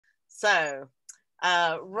So,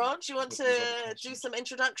 Rod, you want to do some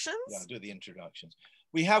introductions? Yeah, I'll do the introductions.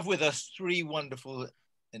 We have with us three wonderful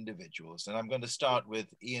individuals, and I'm going to start with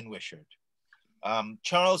Ian Wishart.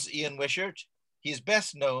 Charles Ian Wishart, he's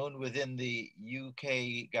best known within the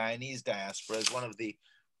UK Guyanese diaspora as one of the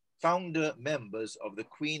founder members of the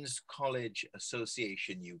Queen's College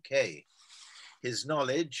Association UK. His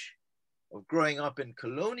knowledge of growing up in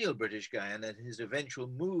colonial British Guyana and his eventual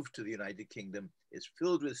move to the United Kingdom is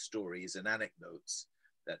filled with stories and anecdotes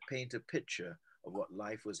that paint a picture of what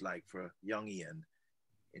life was like for young Ian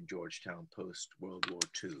in Georgetown post-World War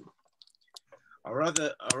II. Our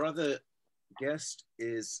other guest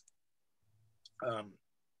is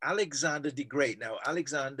Alexander de Great. Now,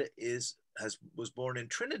 Alexander was born in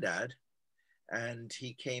Trinidad, and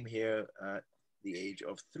he came here at the age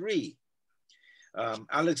of 3.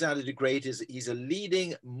 Alexander de Great he's a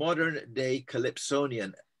leading modern day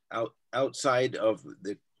calypsonian outside of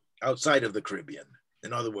the Caribbean.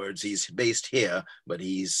 In other words, he's based here, but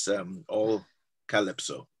he's all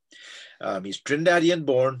calypso. He's Trinidadian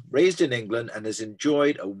born, raised in England, and has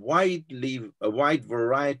enjoyed a widely varied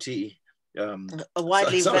career. A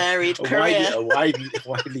widely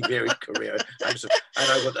varied career.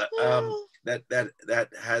 That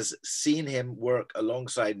has seen him work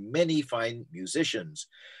alongside many fine musicians.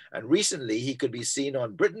 And recently he could be seen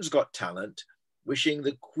on Britain's Got Talent, wishing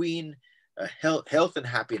the Queen health and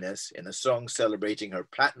happiness in a song celebrating her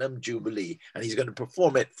platinum jubilee. And he's going to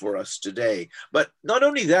perform it for us today. But not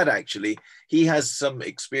only that, actually, he has some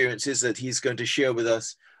experiences that he's going to share with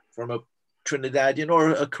us from a Trinidadian or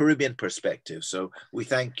a Caribbean perspective. So we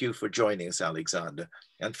thank you for joining us, Alexander.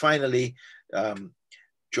 And finally,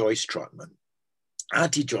 Joyce Trotman,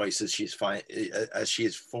 Auntie Joyce, as she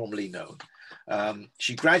is formerly known.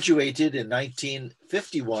 She graduated in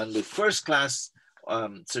 1951 with first-class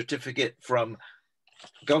certificate from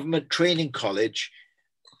Government Training College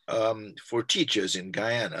for Teachers in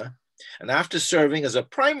Guyana. And after serving as a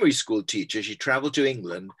primary school teacher, she traveled to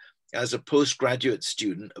England as a postgraduate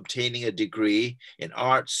student, obtaining a degree in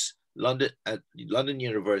arts at London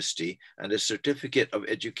University and a certificate of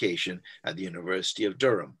education at the University of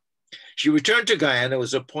Durham. She returned to Guyana,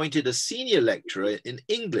 was appointed a senior lecturer in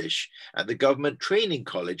English at the Government Training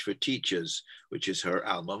College for Teachers, which is her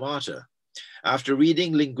alma mater. After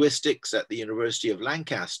reading linguistics at the University of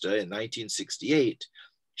Lancaster in 1968,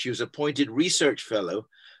 she was appointed research fellow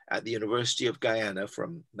at the University of Guyana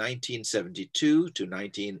from 1972 to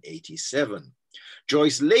 1987.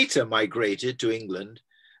 Joyce later migrated to England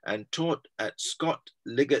and taught at Scott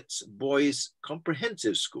Liggett's Boys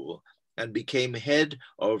Comprehensive School and became head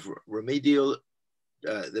of the remedial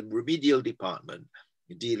department,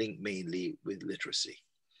 dealing mainly with literacy.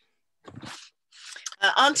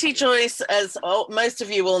 Auntie Joyce, as most of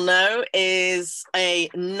you will know, is a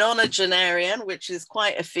nonagenarian, which is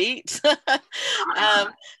quite a feat.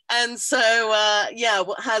 And so,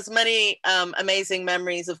 has many amazing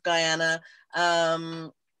memories of Guyana,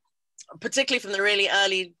 particularly from the really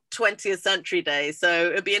early 20th century days. So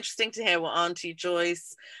it'd be interesting to hear what Auntie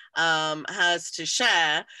Joyce has to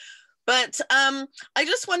share. But I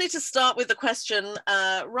just wanted to start with the question,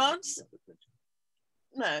 Rod?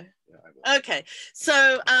 No. Okay,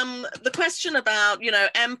 so the question about,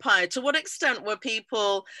 empire, to what extent were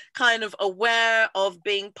people kind of aware of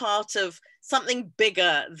being part of something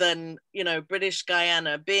bigger than, British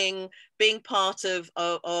Guyana, being part of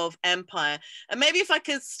empire? And maybe if I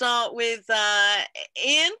could start with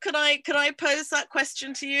Ian, could I pose that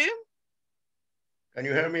question to you? Can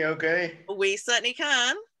you hear me okay? We certainly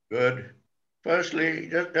can. Good. Firstly,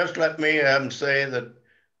 just let me say that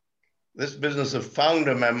this business of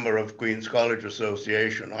founder member of Queen's College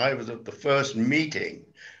Association, I was at the first meeting,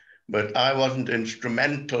 but I wasn't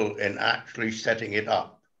instrumental in actually setting it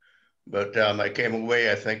up. But I came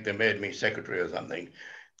away, I think they made me secretary or something.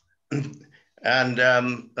 And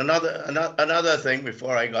another thing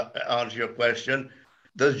before I answer your question,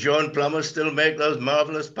 does Joan Plummer still make those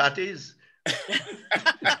marvelous patties?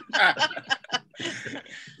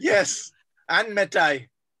 Yes, and Metai.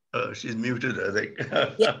 Oh, she's muted, I think.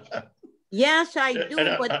 Yeah. Yes, I do,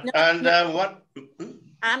 but what?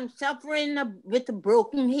 I'm suffering with a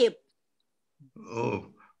broken hip.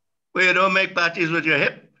 Oh, well, you don't make patties with your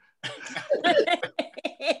hip?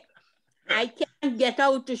 I can't get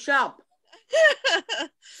out to shop.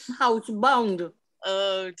 Housebound.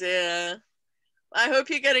 Oh dear. I hope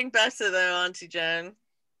you're getting better though, Auntie Joan.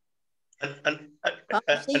 And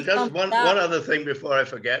just one other thing before I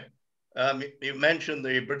forget. You mentioned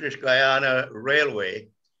the British Guyana Railway.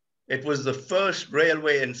 It was the first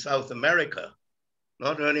railway in South America,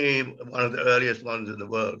 not only one of the earliest ones in the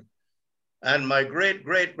world. And my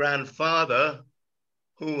great-great-grandfather,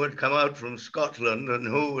 who had come out from Scotland and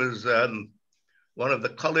who was one of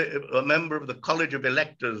the a member of the College of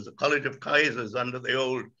Electors, the College of Kaisers under the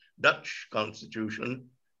old Dutch constitution.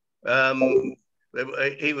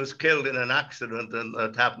 He was killed in an accident and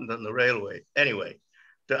that happened on the railway. Anyway,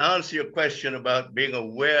 to answer your question about being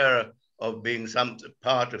aware of being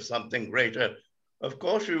part of something greater, of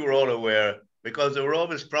course we were all aware, because there were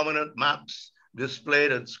always prominent maps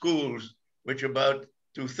displayed at schools, which about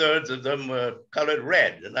 2/3 of them were colored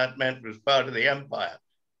red, and that meant it was part of the empire.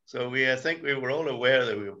 So I think we were all aware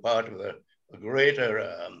that we were part of a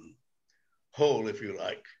greater whole, if you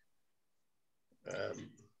like.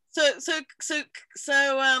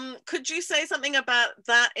 Could you say something about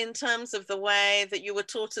that in terms of the way that you were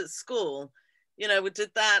taught at school? You know,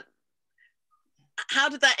 how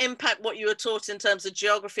did that impact what you were taught in terms of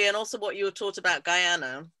geography and also what you were taught about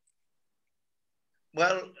Guyana?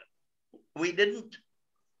 Well, we didn't.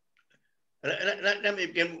 Let me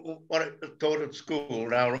begin what I was taught at school.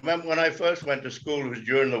 Now, remember when I first went to school, it was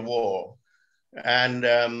during the war. And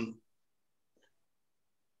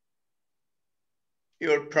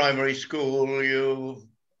you're at primary school, you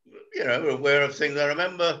know, aware of things. I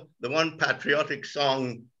remember the one patriotic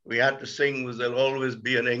song we had to sing was "There'll Always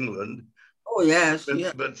Be an England." Oh, yes.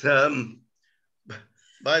 But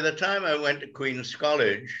by the time I went to Queen's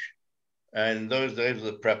College, and those days of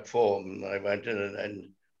the prep form, I went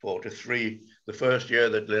in 43, the first year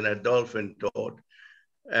that Lynette Dolphin taught.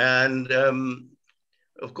 And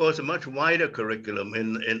of course, a much wider curriculum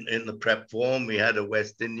in the prep form. We had a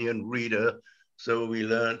West Indian reader, so we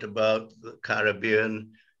learned about the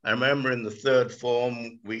Caribbean. I remember in the third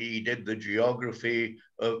form, we did the geography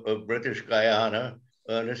of British Guyana.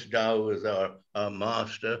 Ernest Dow was our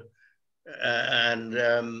master. And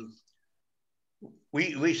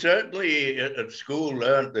we certainly at school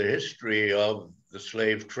learned the history of the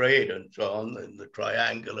slave trade and so on, and the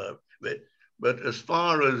triangular bit. But as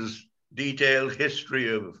far as detailed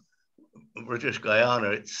history of British Guyana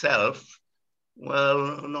itself,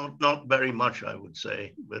 well, not very much, I would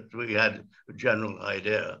say, but we had a general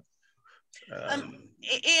idea.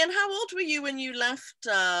 Ian, how old were you when you left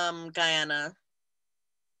Guyana?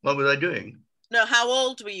 What was I doing? No, how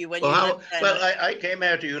old were you when you left Guyana? Well, I came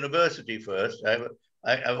here to university first.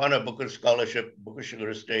 I won a Booker Scholarship, Booker Sugar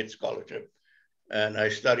Estate Scholarship, and I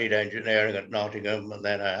studied engineering at Nottingham, and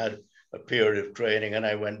then I had a period of training, and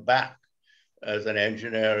I went back as an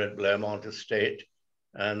engineer at Blairmont Estate,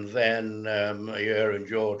 and then a year in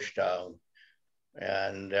Georgetown.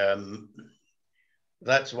 And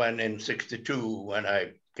that's when in '62, when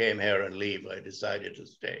I came here and leave, I decided to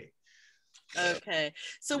stay. Okay.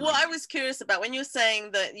 So what I was curious about, when you were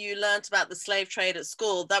saying that you learned about the slave trade at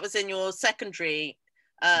school, that was in your secondary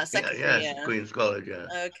year? Queen's College, yeah.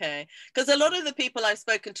 Okay. Because a lot of the people I've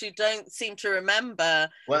spoken to don't seem to remember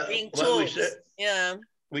being taught.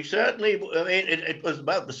 We certainly, I mean, it was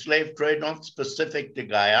about the slave trade, not specific to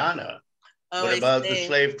Guyana, but about the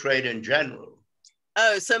slave trade in general.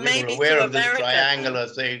 Oh, so we maybe were aware to of this America, triangular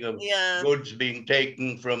thing of goods being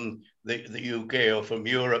taken from the UK or from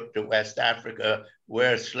Europe to West Africa,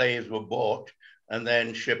 where slaves were bought and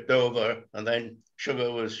then shipped over, and then sugar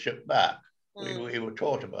was shipped back. We were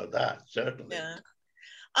taught about that, certainly. Yeah.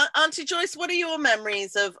 Auntie Joyce, what are your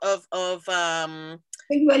memories of Well,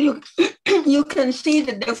 you can see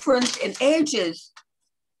the difference in ages,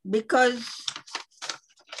 because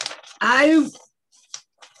I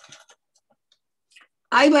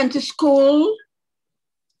went to school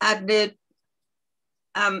at the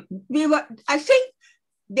I think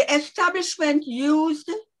the establishment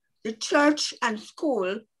used the church and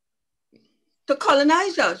school to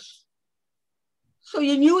colonize us. So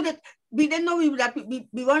you knew that we didn't know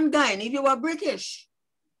we weren't Guyana, you were British.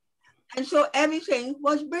 And so everything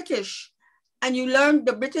was British. And you learned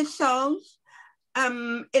the British songs.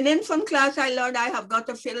 In infant class, I learned I have got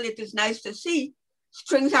a fiddle, it is nice to see.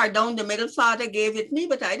 Strings are down the middle, father gave it me,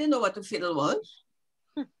 but I didn't know what a fiddle was.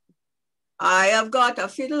 I have got a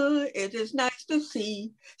fiddle, it is nice to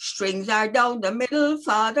see. Strings are down the middle,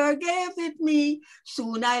 father gave it me.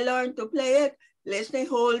 Soon I learned to play it, listening,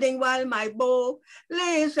 holding while my bow.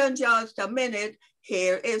 Listen just a minute,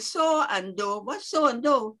 here is so and do. What's so and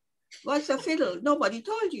do? What's a fiddle? Nobody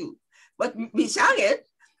told you. But we sang it,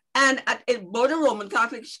 and at both a Roman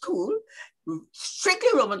Catholic school, strictly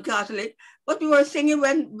Roman Catholic, but we were singing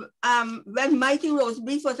when mighty roast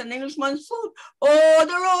beef was an Englishman's food. Oh,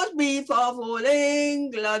 the roast beef of old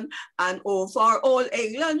England, and oh, for old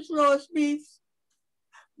England's roast beef.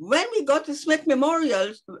 When we got to Smith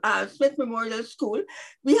Memorial School,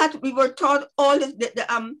 we were taught all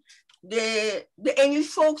the English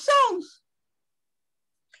folk songs.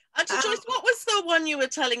 Auntie Joyce, what was the one you were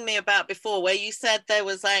telling me about before, where you said there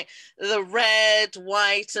was like the red,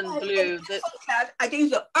 white, and blue? I think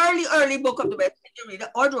it's the early book of the West Indian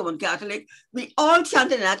Reader or Roman Catholic. We all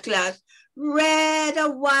chanted in that class, red,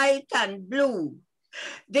 white, and blue.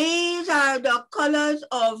 These are the colors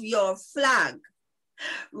of your flag.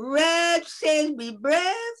 Red says be brave.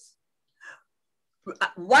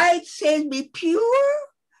 White says be pure.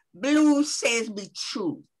 Blue says be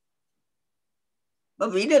true.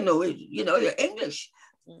 But we didn't know it, you're English.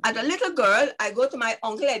 As a little girl, I go to my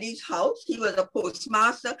Uncle Eddie's house. He was a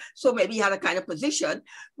postmaster, so maybe he had a kind of position.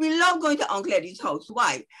 We loved going to Uncle Eddie's house.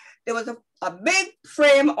 Why? There was a big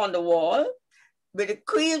frame on the wall with the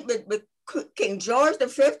Queen, with King George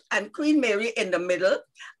V and Queen Mary in the middle,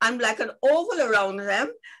 and like an oval around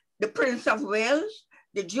them, the Prince of Wales,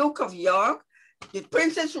 the Duke of York, the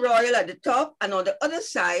Princess Royal at the top, and on the other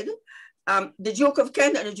side, the Duke of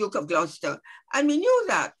Kent and the Duke of Gloucester. And we knew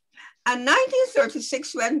that. And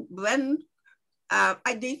 1936, when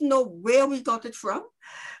I didn't know where we got it from,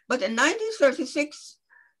 but in 1936,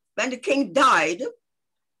 when the king died,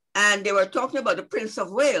 and they were talking about the Prince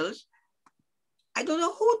of Wales, I don't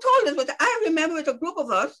know who told us, but I remember with a group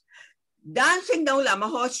of us dancing down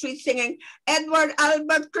Lamahorse Street singing Edward,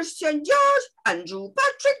 Albert, Christian, George, Andrew,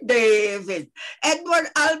 Patrick, David.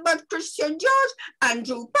 Edward, Albert, Christian, George,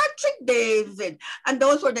 Andrew, Patrick, David. And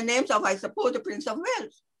those were the names of, I suppose, the Prince of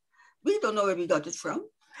Wales. We don't know where we got it from.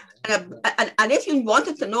 And if you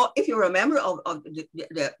wanted to know, if you're a member of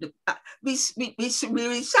we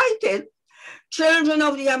recited, children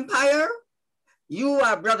of the empire, you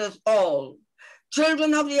are brothers all.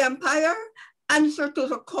 Children of the empire, answer to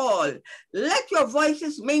the call. Let your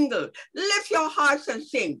voices mingle. Lift your hearts and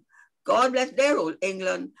sing. God bless their old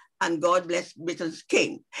England, and God bless Britain's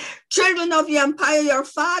king. Children of the empire, your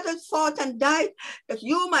fathers fought and died that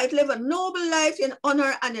you might live a noble life in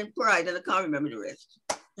honor and in pride. And I can't remember the rest.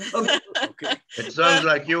 Okay. It sounds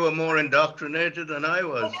like you were more indoctrinated than I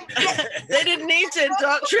was. They didn't need to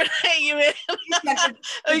indoctrinate you in.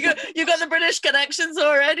 Oh, you got the British connections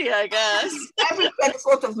already, I guess. Every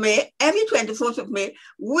 24th of May,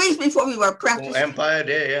 weeks before we were practicing. Oh, Empire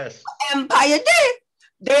Day, yes. Empire Day.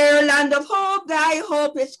 Dear land of hope, thy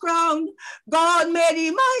hope is crowned. God made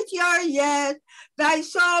thee mightier yet. Thy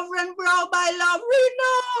sovereign brow by love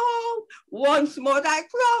renowned. Once more thy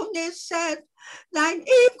crown is set. Thine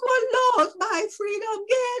equal laws by freedom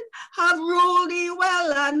gained have ruled thee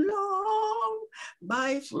well and long.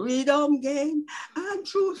 By freedom gained and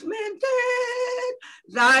truth maintained,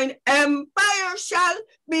 thine empire shall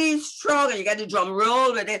be strong. And you get the drum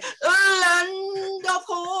roll with it. Land of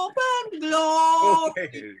hope and glory.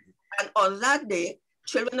 Okay. And on that day,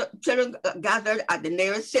 children gathered at the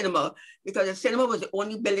nearest cinema, because the cinema was the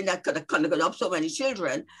only building that could accommodate up so many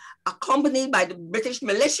children, accompanied by the British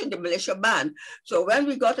militia, the militia band. So when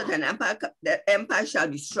we got to the empire shall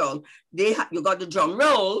be strong, you got the drum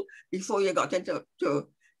roll before you got into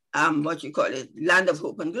what you call it, land of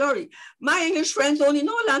hope and glory. My English friends only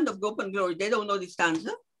know land of hope and glory. They don't know the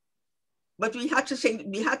stanza. But we had to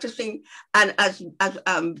sing, and as you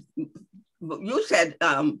said,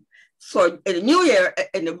 for in the New Year,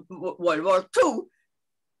 in the World War II,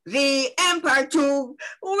 the empire too,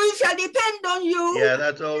 we shall depend on you. Yeah,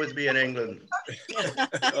 that's always be in England.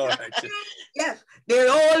 All right. Yes, there'll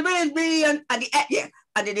always be, and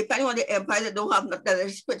they depend on the empire that don't have nothing that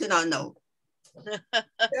is spitting on now.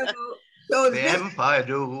 So the empire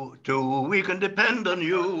do, we can depend on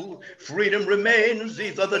you. Freedom remains,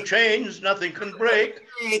 these are the chains nothing can break.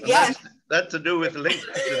 Yes. That's to do with link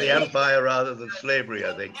to the empire rather than slavery,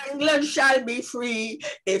 I think. England shall be free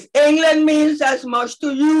if England means as much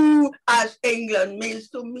to you as England means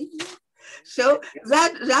to me. So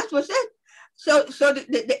that was it. So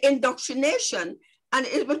the indoctrination, and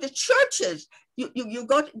it was the churches. You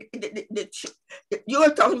got you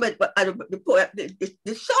were talking about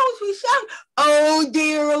the songs we sang. Oh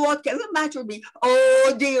dear, what can the matter be?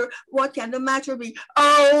 Oh dear, what can the matter be?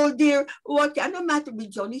 Oh dear, what can the matter be?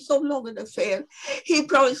 Johnny's so long in the fair. He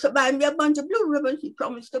promised to buy me a bunch of blue ribbons. He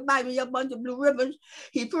promised to buy me a bunch of blue ribbons.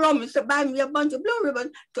 He promised to buy me a bunch of blue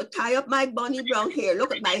ribbons to tie up my bunny brown hair.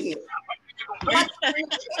 Look at my hair.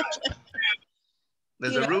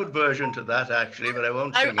 There's a rude version to that, actually, but I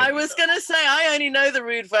won't sing it. I was going to say, I only know the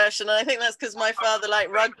rude version, and I think that's because my father liked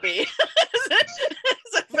rugby.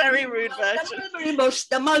 It's a very rude version.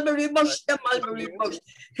 The mulberry bush, the mulberry bush.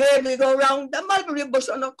 Here we go round the mulberry bush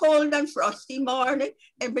on a cold and frosty morning.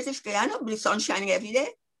 In British Guyana, the sun shining every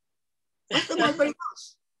day. What's the mulberry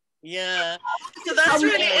bush? Yeah. So that's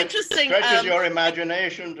really interesting. Stretches your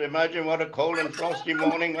imagination to imagine what a cold and frosty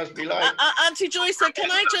morning must be like. Auntie Joyce, so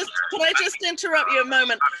can I just interrupt you a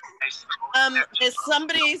moment? There's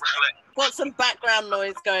somebody's got some background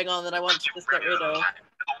noise going on that I want to just get rid of.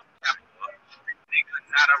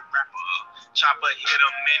 Not a rapper. Chopper hit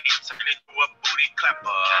him and he turned into a booty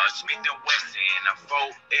clapper. Smith and Wesson, a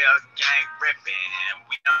 4L gang reppin'.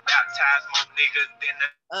 We done baptized more niggas than the...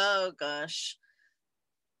 Oh gosh.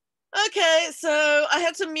 Okay, so I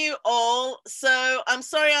had to mute all. So I'm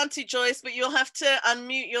sorry, Auntie Joyce, but you'll have to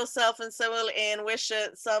unmute yourself, and so will Ian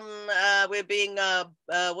Wishart. We're being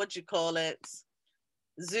what do you call it?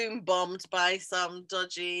 Zoom bombed by some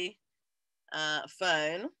dodgy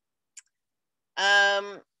phone.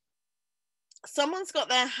 Someone's got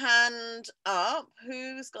their hand up.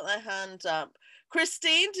 Who's got their hand up?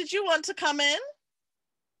 Christine, did you want to come in?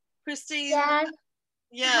 Christine? Yeah.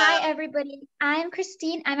 Yeah. Hi, everybody. I'm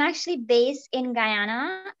Christine. I'm actually based in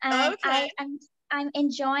Guyana. And okay. I'm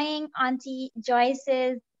enjoying Auntie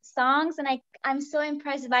Joyce's songs, and I'm so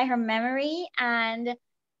impressed by her memory. And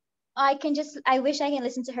I wish I can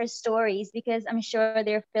listen to her stories, because I'm sure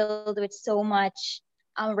they're filled with so much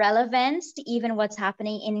relevance to even what's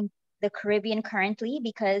happening in the Caribbean currently,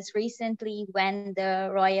 because recently when the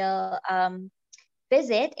royal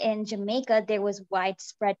visit in Jamaica, there was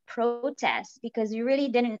widespread protests because we really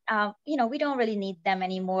didn't, we don't really need them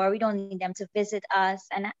anymore. We don't need them to visit us,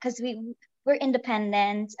 and because we're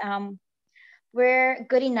independent, we're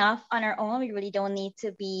good enough on our own. We really don't need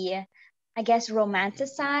to be, I guess,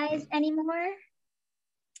 romanticized anymore.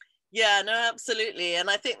 Yeah, no, absolutely. And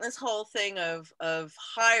I think this whole thing of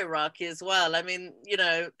hierarchy as well. I mean,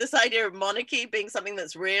 this idea of monarchy being something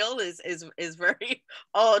that's real is very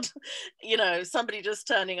odd. Somebody just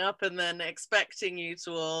turning up and then expecting you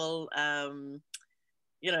to all,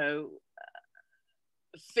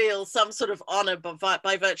 feel some sort of honor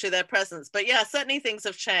by virtue of their presence. But yeah, certainly things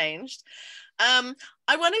have changed. I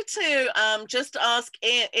wanted to just ask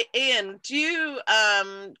Ian, do you...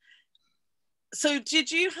 So did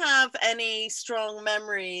you have any strong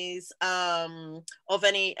memories of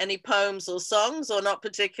any poems or songs, or not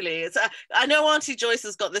particularly? I know Auntie Joyce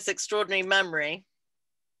has got this extraordinary memory.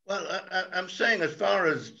 Well, I'm saying, as far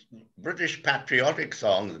as British patriotic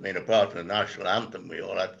songs, apart from the national anthem we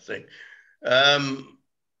all had to sing, I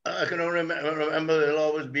can only remember they'll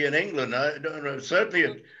always be in England. I don't know,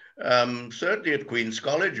 certainly at Queen's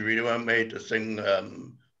College we were made to sing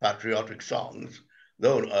patriotic songs.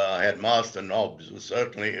 Though I had Master Nobbs, who was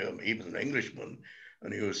certainly, he was an Englishman,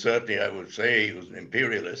 and he was certainly, I would say, he was an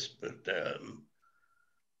imperialist, but,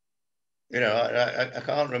 I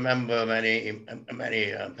can't remember many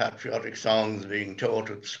patriotic songs being taught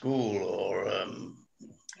at school or...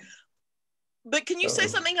 But can you say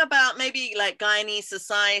something about maybe like Guyanese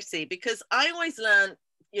society? Because I always learned,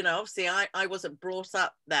 obviously I wasn't brought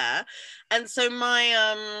up there. And so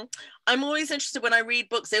I'm always interested when I read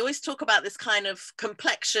books, they always talk about this kind of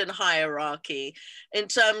complexion hierarchy in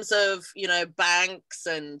terms of, banks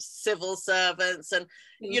and civil servants. And,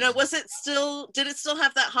 did it still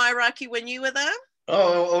have that hierarchy when you were there?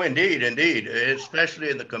 Oh, indeed,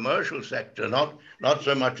 especially in the commercial sector, not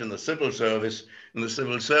so much in the civil service. In the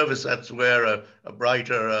civil service, that's where a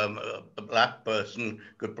brighter a black person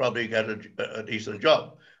could probably get a decent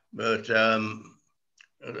job. But certainly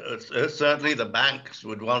the banks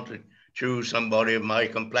would want to choose somebody of my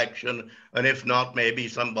complexion, and if not, maybe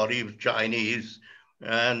somebody who's Chinese,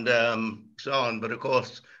 and so on. But of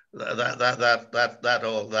course,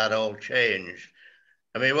 that all changed.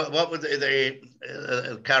 I mean, what was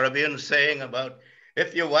the Caribbean saying about,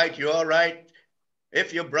 if you're white, you're all right.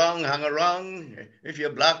 If you're brown, hang around. If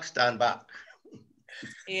you're black, stand back.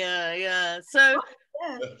 Yeah. So,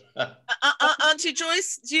 Auntie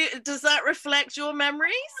Joyce, does that reflect your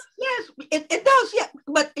memories? Yes, it does. Yeah,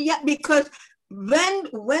 but yeah, because when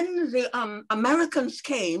the Americans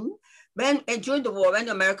came, during the war, when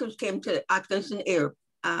the Americans came to Atkinson Air,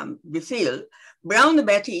 the field, Brown and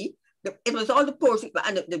Betty, it was all the Portuguese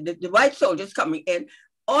and the white soldiers coming in.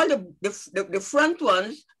 All the front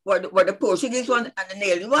ones were the Portuguese ones and the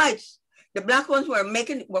naily whites. The black ones were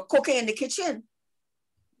cooking in the kitchen.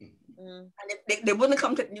 And they wouldn't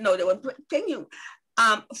come to, they wouldn't bring you.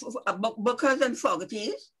 Bookers and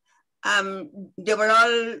Fogartys, they were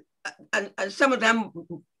all, and some of them,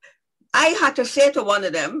 I had to say to one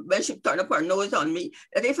of them, when she turned up her nose on me,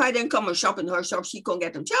 that if I didn't come and shop in her shop, she couldn't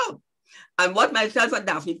get a job. And what myself and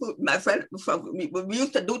Daphne, my friend, we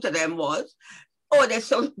used to do to them was, they're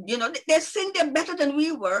so, they sing them better than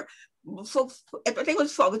we were. I think it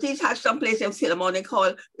was Fogarty's had some place in Philharmonic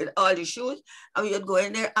Hall with all the shoes, and we would go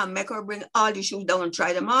in there and make her bring all the shoes down and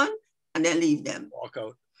try them on, and then leave them. Walk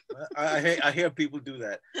out. I hear people do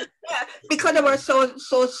that. Yeah, because they were so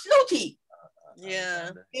snooty.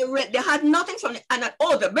 Yeah. They had nothing from the, and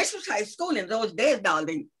the Bishop's High School in those days,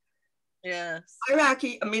 darling. Yes.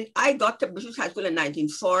 Hierarchy. I mean, I got to Bishop's High School in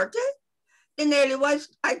 1940. The nearly whites,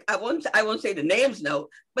 I won't say the names now,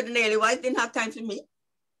 but the nearly whites didn't have time for me.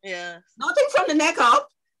 Yeah. Nothing from the neck up,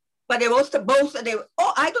 but they used to boast that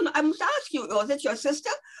I don't know, I must ask you, was it your sister?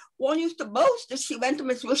 One used to boast that she went to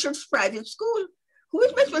Miss Wishart's private school. Who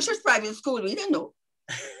is Miss Wishart's private school? We didn't know.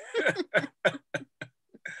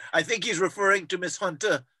 I think he's referring to Miss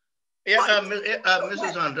Hunter. Yeah,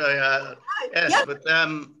 Mrs. Hunter, yes, yeah. But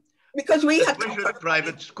because we had Wishart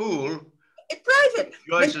private school, it's private.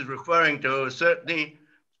 Joyce is referring to certainly,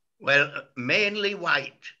 well, mainly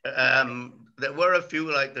white. There were a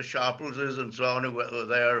few like the Sharpleses and so on who were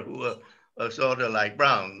there who were sort of like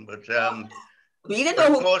brown, but we didn't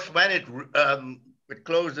know. Of course, when it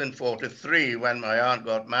closed in 43 when my aunt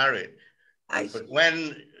got married, but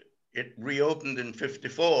when it reopened in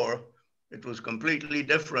 54, it was completely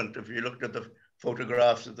different. If you looked at the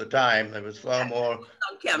photographs at the time, there was far more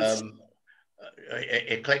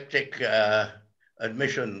eclectic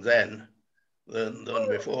admission then than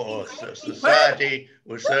before. So society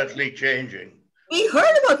was certainly changing. We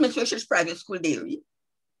heard about Miss Wishart's private school, dearie.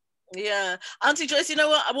 Yeah, Auntie Joyce, you know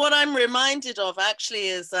what I'm reminded of actually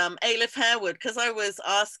is Ailif Harewood, because I was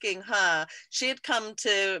asking her, she had come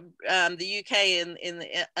to the UK in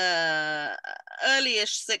the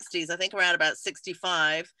early-ish 60s, I think around about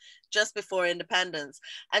 65, just before independence,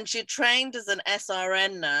 and she trained as an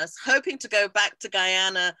SRN nurse, hoping to go back to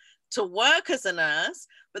Guyana to work as a nurse,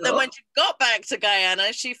 but then when she got back to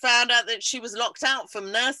Guyana, she found out that she was locked out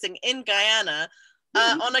from nursing in Guyana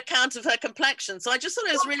on account of her complexion. So I just thought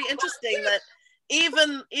it was really interesting that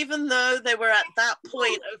even though they were at that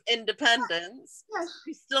point of independence,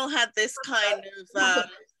 we still had this kind of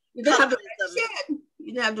you didn't have the right shade.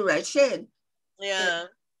 You didn't have the right shade. Yeah.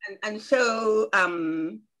 And so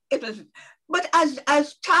it was, but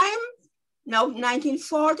as time, now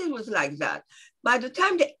 1940 was like that. By the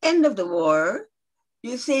time the end of the war,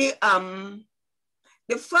 you see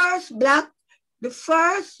the first black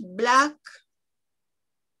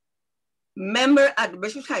member at the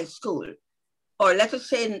Bishop's High School, or let us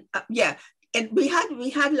say, and we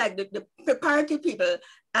had like the preparatory people,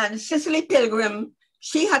 and Cicely Pilgrim,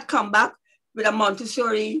 she had come back with a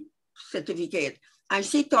Montessori certificate, and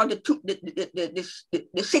she taught the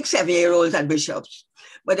 6-7-year-olds at Bishop's.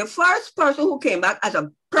 But the first person who came back as a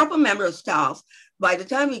proper member of staff, by the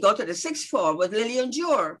time we got to the 6th form, was Lillian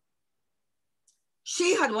Jure.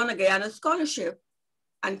 She had won a Guyana scholarship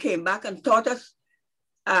and came back and taught us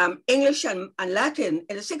English and Latin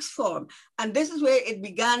in the 6th form. And this is where it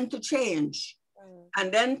began to change.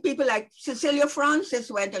 And then people like Cecilia Francis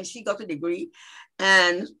went and she got a degree.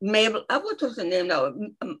 And Mabel, what was her name now?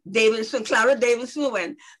 Clara Davidson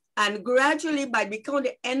went. And gradually, by becoming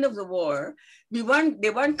the end of the war, they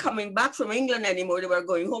weren't coming back from England anymore. They were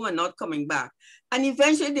going home and not coming back. And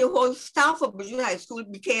eventually, the whole staff of Bishop High School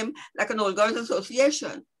became like an old girls'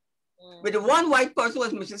 association. But the one white person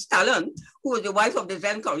was Mrs. Talon, who was the wife of the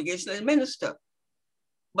then Congregational minister.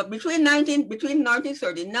 But between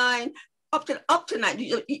 1939 up to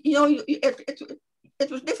 90,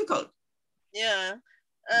 it was difficult. Yeah.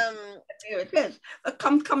 Here it is.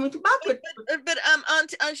 Coming to back with. But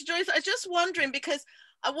Auntie Joyce, I was just wondering, because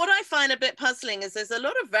what I find a bit puzzling is there's a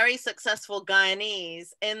lot of very successful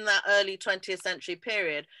Guyanese in that early 20th century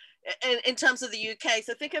period in terms of the UK.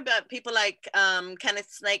 So think about people like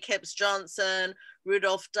Kenneth Snakehips Johnson,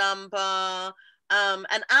 Rudolph Dunbar,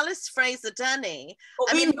 and Alice Fraser Denny.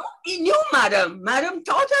 Well, we knew Madam. Madam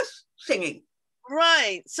taught us singing.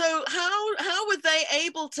 Right. So how were they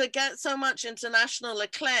able to get so much international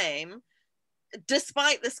acclaim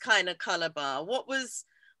despite this kind of color bar? What was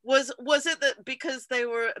it that because they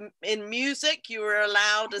were in music, you were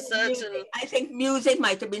allowed a certain... I think music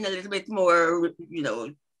might have been a little bit more,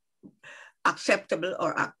 acceptable,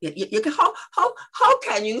 or how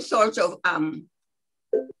can you sort of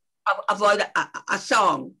avoid a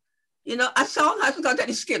song? A song hasn't got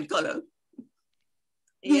any skin color.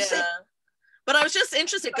 But I was just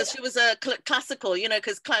interested because she was a classical,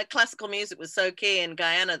 because classical music was so key in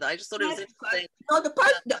Guyana that I just thought it was interesting. No, the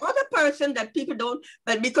other person that people don't,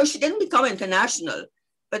 but because she didn't become international,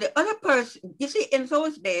 but the other person, you see, in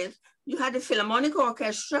those days, you had the Philharmonic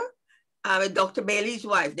Orchestra with Dr. Bailey's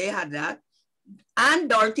wife, they had that. And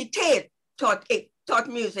Dorothy Tate taught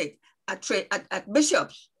music at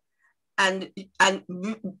Bishop's. And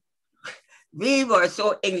We were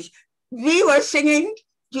so English. We were singing,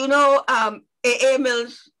 you know, A.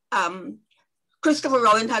 Mills, Christopher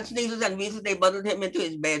Robin had sneezes and wheezes, they bundled him into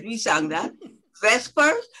his bed. We sang that.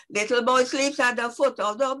 Vespers, little boy sleeps at the foot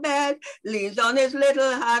of the bed, leans on his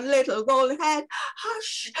little hand, little gold head.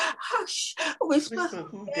 Hush, hush, whisper. Whisper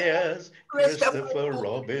who dares, Christopher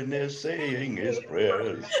Robin is saying his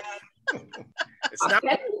prayers. It's not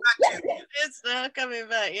back to you. It's not coming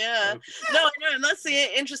back, yeah. No, I know, and that's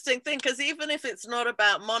the interesting thing, because even if it's not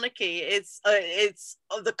about monarchy, it's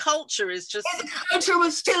the culture is just. The culture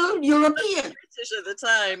was still European. British at the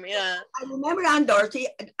time, yeah. I remember Aunt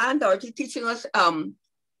Dorothy teaching us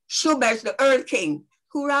Schubert's The Earth King,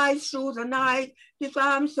 who rides through the night, his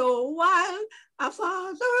arms so wild, a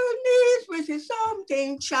father needs with his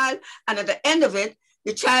something child, and at the end of it,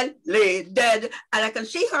 the child lay dead, and I can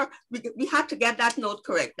see her. We had to get that note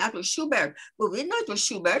correct. That was Schubert, but we didn't know it was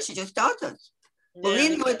Schubert. She just taught us. But we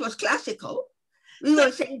didn't know it was classical. We were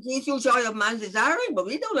saying Jesus, joy of man's desiring, but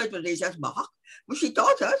we don't know it was just Bach. But she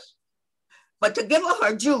taught us. But to give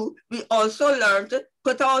her due, we also learned to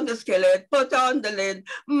put on the skillet, put on the lid.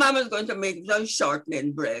 Mama's going to make some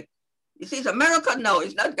shortening bread. You see, it's American now.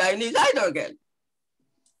 It's not Guyanese either again.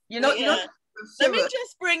 You know, Let me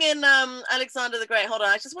just bring in Alexander the Great. Hold on,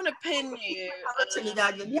 I just want to pin you.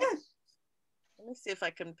 Yes. Let me see if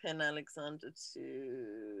I can pin Alexander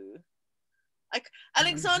to.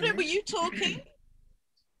 Alexander, were you talking?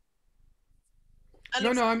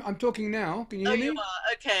 No, I'm talking now. Can you hear me? You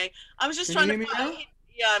are. Okay. I was just Can trying you to hear me find.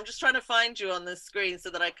 Yeah, I'm just trying to find you on the screen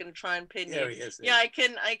so that I can try and pin There you. he is. Yeah, I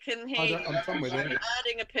can hear you. I'm somewhere there.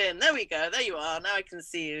 Adding a pin. There we go. There you are. Now I can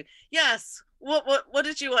see you. Yes. What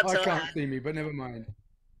did you want to add? I can't see me, but never mind.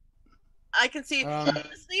 I can see. You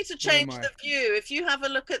just need to change the view. If you have a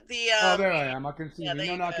look at the. Oh, there I am. I can see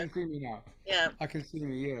me. No, I can see me now. Yeah. I can see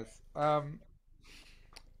me. Yes. Well,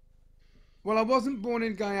 I wasn't born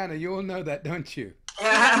in Guyana. You all know that, don't you?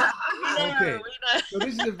 Okay. So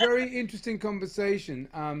this is a very interesting conversation.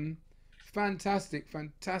 Fantastic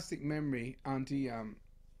memory, Auntie.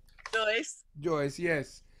 Joyce. Joyce,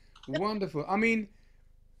 yes, wonderful. I mean,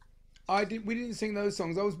 we didn't sing those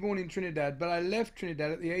songs. I was born in Trinidad, but I left Trinidad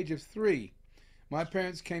at the age of 3. My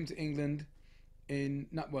parents came to England in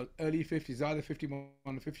early 50s, either 51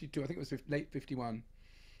 or 52. I think it was late 51,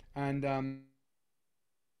 and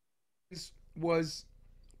this was,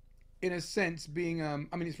 in a sense, being. I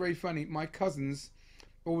mean, it's very funny. My cousins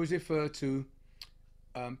always refer to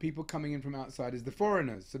people coming in from outside as the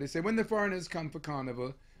foreigners. So they say, when the foreigners come for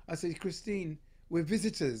carnival, I say, Christine, we're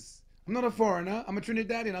visitors. I'm not a foreigner. I'm a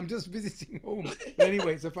Trinidadian. I'm just visiting home. But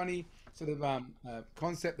anyway, it's a funny sort of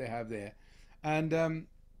concept they have there. And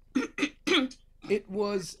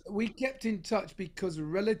we kept in touch because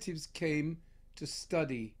relatives came to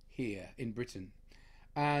study here in Britain.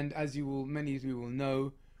 And as many of you will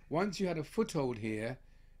know, once you had a foothold here,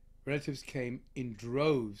 relatives came in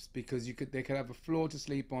droves because they could have a floor to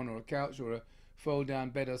sleep on or a couch or a fold down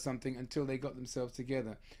bed or something until they got themselves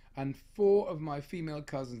together. And 4 of my female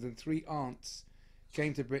cousins and 3 aunts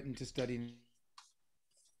came to Britain to study.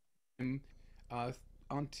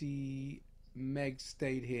 Auntie Meg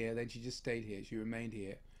stayed here, then she just stayed here, she remained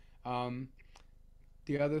here.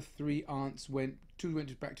 The other 3 aunts went, 2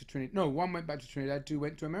 went back to Trinidad, no, 1 went back to Trinidad, 2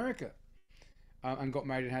 went to America and got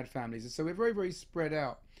married and had families. And so we're very, very spread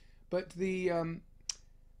out. But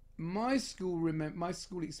my school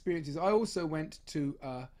experiences, I also went to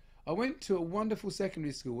a wonderful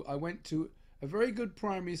secondary school. I went to a very good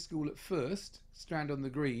primary school at first, Strand on the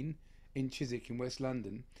Green in Chiswick in West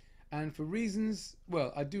London. And for reasons,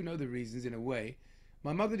 well, I do know the reasons in a way.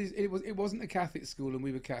 My mother, it wasn't a Catholic school and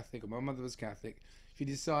we were Catholic, or my mother was Catholic. She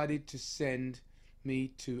decided to send me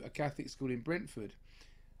to a Catholic school in Brentford.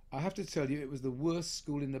 I have to tell you, it was the worst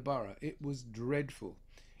school in the borough. It was dreadful.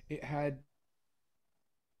 It had,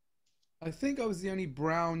 I think I was the only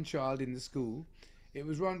brown child in the school. It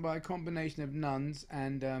was run by a combination of nuns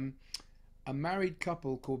and a married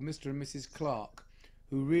couple called Mr. and Mrs. Clark,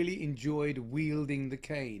 who really enjoyed wielding the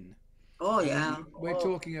cane. Oh, yeah. We're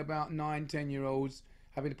talking about 9, 10-year-olds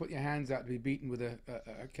having to put your hands out to be beaten with a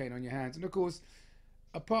cane on your hands. And of course,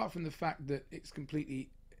 apart from the fact that it's completely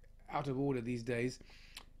out of order these days,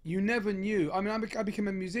 you never knew. I mean, I became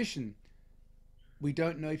a musician. We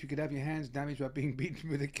don't know if you could have your hands damaged by being beaten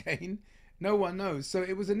with a cane. No one knows. So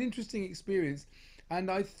it was an interesting experience. And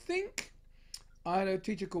I think I had a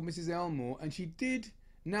teacher called Mrs. Elmore, and she did,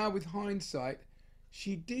 now with hindsight,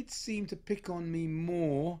 she did seem to pick on me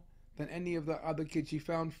more than any of the other kids. She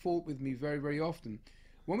found fault with me very, very often.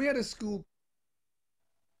 When we had a school,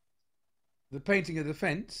 The Painting of the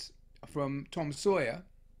Fence from Tom Sawyer,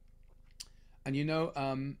 and you know,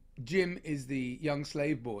 Jim is the young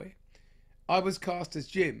slave boy. I was cast as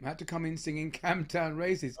Jim. I had to come in singing Camptown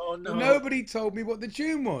Races. Oh, no. Nobody told me what the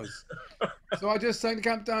tune was. So I just sang the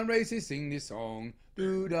Camptown Races, sing this song.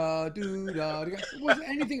 Do-da, do-da. It wasn't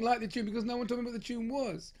anything like the tune because no one told me what the tune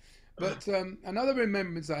was. But another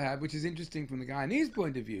remembrance I have, which is interesting from the Guyanese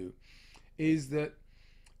point of view, is that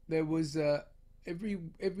there was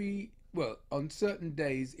well, on certain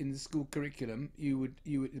days in the school curriculum, you would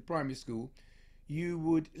in primary school, you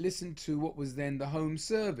would listen to what was then the home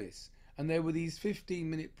service. And there were these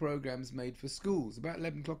 15-minute programs made for schools, about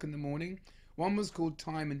 11 o'clock in the morning. One was called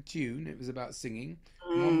Time and Tune. It was about singing.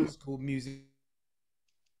 One was called Music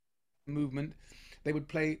Movement. They would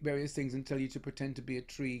play various things and tell you to pretend to be a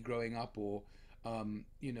tree growing up, or,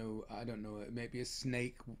 you know, I don't know, maybe a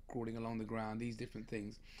snake crawling along the ground, these different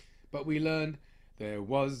things. But we learned, there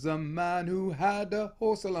was a man who had a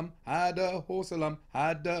horse-a-lum, had a horse-a-lum,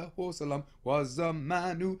 had a horse-a-lum, was a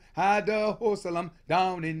man who had a horse-a-lum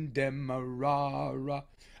down in Demerara.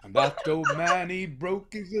 And that old man, he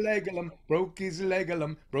broke his leg-a-lum, broke his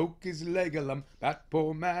leg-a-lum, broke his leg-a-lum. That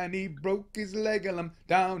poor man, he broke his leg-a-lum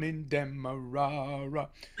down in Demerara.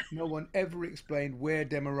 No one ever explained where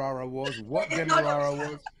Demerara was, what Demerara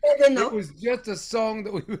was. It was just a song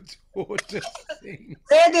that we were taught to sing.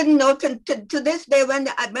 They didn't know to this day when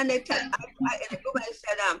they tell in the group I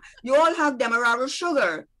said, you all have Demerara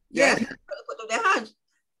sugar. Yes. Put to their hands.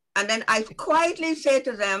 And then I quietly say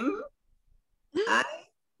to them, I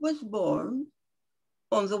was born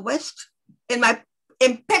on the West, in my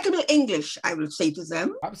impeccable English, I will say to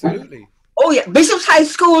them. Absolutely. Oh yeah, Bishop's High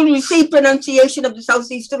School received pronunciation of the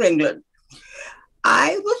southeast of England.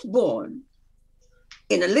 I was born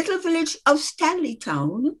in a little village of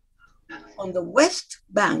Stanleytown on the west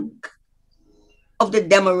bank of the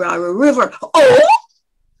Demerara River. Oh!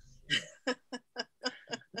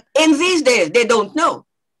 In these days, they don't know.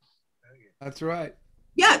 That's right.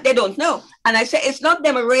 Yeah, they don't know. And I say, it's not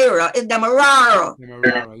Demerara, it's Demerara.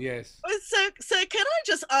 Demerara, yes. So can I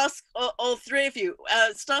just ask all three of you,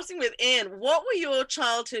 starting with Ian, what were your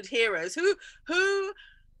childhood heroes? Who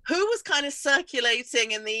was kind of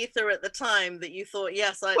circulating in the ether at the time that you thought,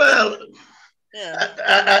 yes, as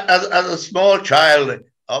a small child,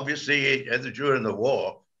 obviously, during the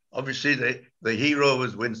war, obviously the hero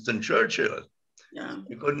was Winston Churchill. Yeah.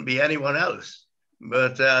 It couldn't be anyone else.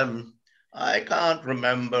 But I can't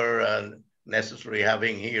remember necessarily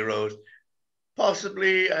having heroes.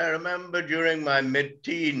 Possibly, I remember during my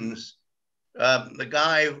mid-teens, the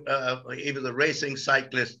guy, he was a racing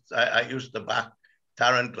cyclist. I used to back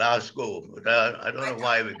Tarrant Glasgow, but I don't know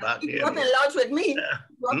why we backed him. Not in lodge with me.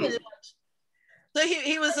 So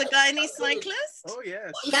he was a Guyanese cyclist? Oh,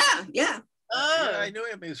 yes. Yeah. Oh. Yeah, I knew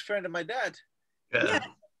him. He was a friend of my dad. Yeah.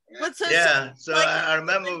 But So I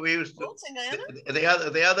remember we used to.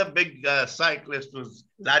 The other big cyclist was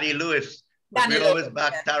Laddie Lewis. But we always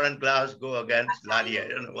backed Tarrant Glasgow against Laddie. I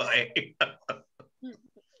don't know why.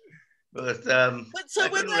 But I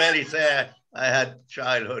couldn't really say I had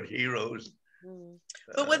childhood heroes.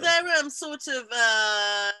 But were there sort of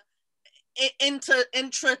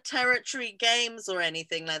intra-territory games or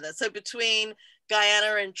anything like that? So between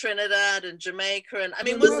Guyana and Trinidad and Jamaica, and I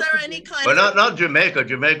mean, was there any kind of? Well, not Jamaica.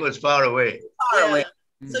 Jamaica was far away. Far away.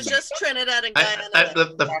 So just Trinidad and Guyana.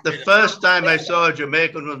 The first time I saw a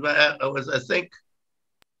Jamaican was I think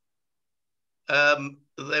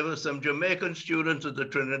there were some Jamaican students at the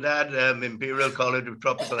Trinidad Imperial College of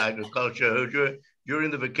Tropical Agriculture who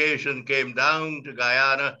during the vacation came down to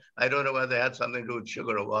Guyana. I don't know whether they had something to do with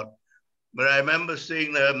sugar or what, but I remember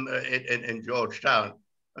seeing them in Georgetown.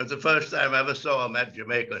 It was the first time I ever saw or met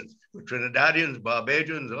Jamaicans. Trinidadians,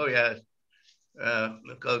 Barbadians, oh yes,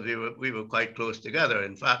 because we were quite close together.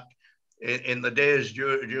 In fact, in the days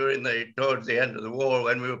towards the end of the war,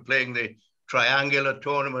 when we were playing the triangular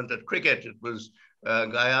tournament at cricket, it was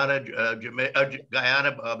Guyana,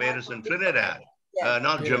 Barbados, and Trinidad.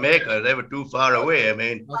 Not Jamaica. They were too far away. I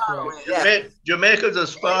mean, Jamaica's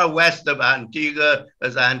as far west of Antigua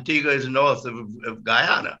as Antigua is north of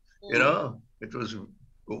Guyana. You know, it was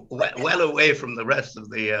well away from the rest of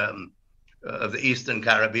the Eastern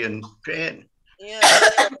Caribbean chain. Yeah,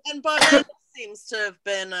 and Barbados seems to have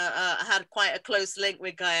been had quite a close link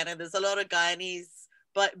with Guyana. There's a lot of Guyanese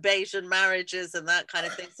Bayesian marriages and that kind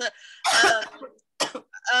of thing. So,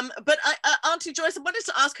 but Auntie Joyce, I wanted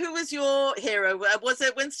to ask, who was your hero? Was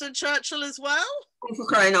it Winston Churchill as well? For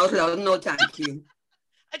crying out loud, no thank you.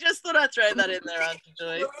 I just thought I'd throw that in there, Auntie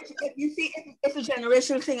Joyce. You see, it's a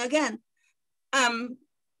generational thing again. Who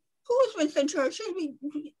was Winston Churchill?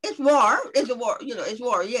 It's war, you know, it's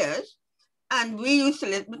war, yes. And we used to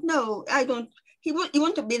live, but no, I don't. he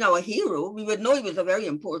wouldn't have been our hero. We would know he was a very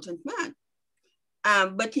important man.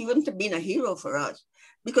 But he wouldn't have been a hero for us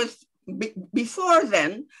because before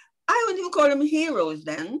then, I wouldn't even call them heroes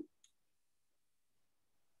then.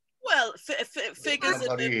 Well, figures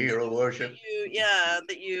that hero worship.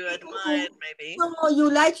 that you admired, maybe. No,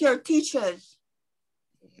 you like your teachers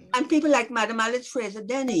and people like Madam Alice Fraser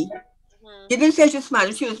Denny. You didn't say just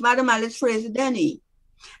Madam, she was Madam Alice Fraser Denny.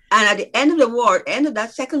 And at the end of the war, end of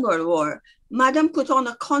that Second World War, Madam put on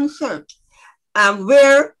a concert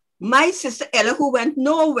where my sister Ella, who went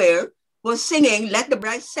nowhere, was singing "Let the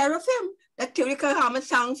Bright Seraphim," that Terry Kahama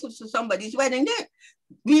sang for somebody's wedding there.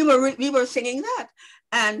 We were singing that.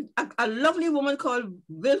 And a lovely woman called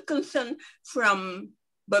Wilkinson from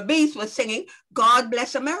Barbados was singing "God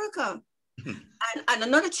Bless America." And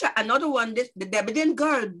another one, the Debidian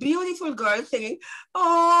girl, beautiful girl singing,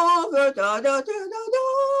 oh,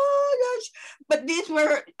 but these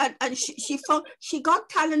were, and she got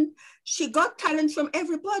talent from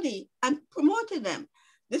everybody and promoted them.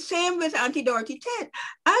 The same with Auntie Dorothy Tate.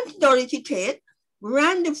 Auntie Dorothy Tate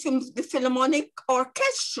ran the Philharmonic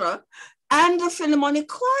Orchestra and the Philharmonic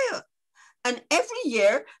Choir. And every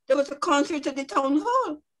year there was a concert at the town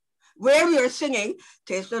hall where we were singing,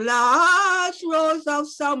 "'Tis the last rose of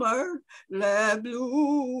summer, left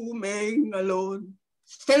blooming alone."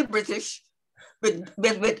 Still British, with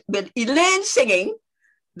Elaine singing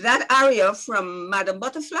that aria from Madame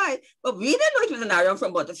Butterfly. But we didn't know it was an aria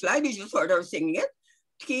from Butterfly. We just heard her singing it.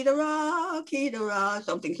 Kidara,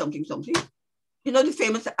 something, something, something. You know the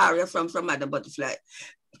famous aria from Madame Butterfly.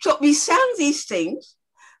 So we sang these things,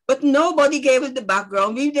 but nobody gave us the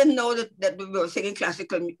background. We didn't know that we were singing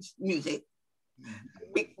classical music.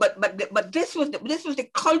 But this was the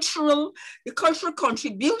cultural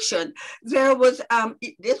contribution. There was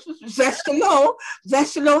this was Vestalo.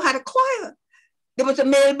 Vestalo had a choir. There was a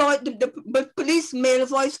male boy, the police male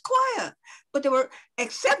voice choir. But they were,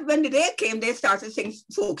 except when the day came, they started singing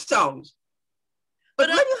folk songs. But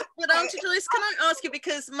Auntie Joyce, can I ask you,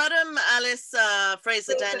 because Madame Alice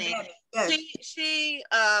Fraser Denny, yes. she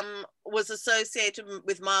was associated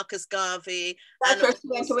with Marcus Garvey. That's where she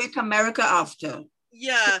went away to America after.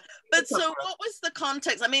 Yeah, but so what was the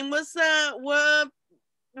context? I mean,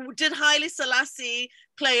 did Haile Selassie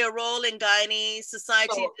play a role in Guyanese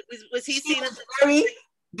society? So, was he seen as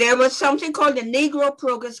there was something called the Negro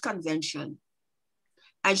Progress Convention.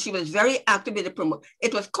 And she was very active in the promote.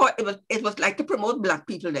 It was like to promote Black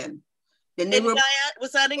people then.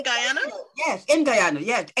 Was that in Guyana? Yes, in Guyana.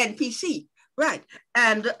 Yes, NPC, right?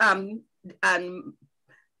 And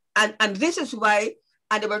this is why.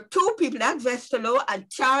 And there were two people, that Vestalo and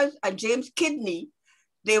Charles and James Kidney.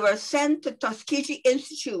 They were sent to Tuskegee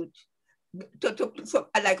Institute for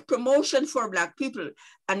like promotion for Black people.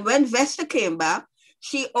 And when Vesta came back,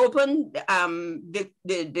 she opened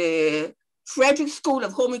the Frederick School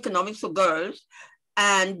of Home Economics for Girls,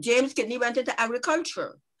 and James Kidney went into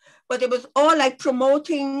agriculture. But it was all like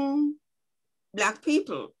promoting Black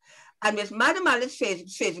people. And with Madame Alice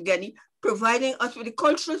Fraser Denny providing us with the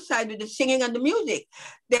cultural side, with the singing and the music.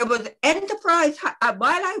 There was enterprise,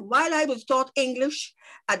 while I was taught English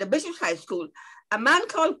at the Bishop's High School, a man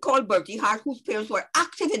called Bertie Hart, whose parents were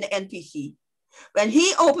active in the NPC. When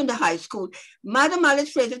he opened the high school, Madame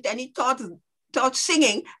Alice Fraser Denny taught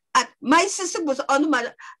singing. My sister was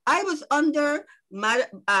under I was under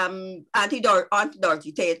Auntie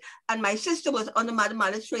Dorothy Tate, and my sister was under Madame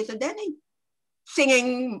Alice Fraser Denny,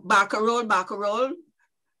 singing Barcarolle,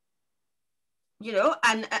 you know,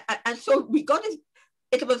 and so we got it.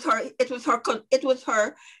 It was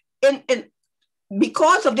her, in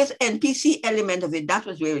because of this NPC element of it. That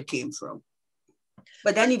was where it came from.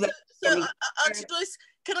 But then Auntie Joyce,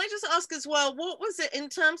 can I just ask as well, what was it in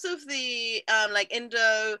terms of the like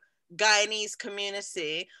Indo-Guyanese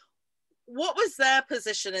community? What was their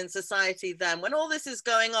position in society then when all this is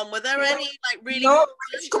going on? Were there any like really? No,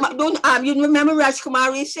 you remember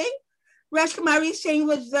Rajkumari Singh? Rajkumari Singh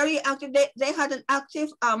was very active. They had an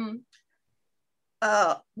active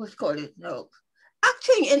what's called it? No,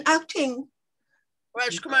 acting.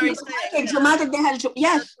 Rajkumari Singh. Dramatic. They had,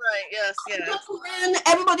 yes. That's right. Yes.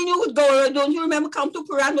 Everybody knew what Gora. Don't you remember? Come to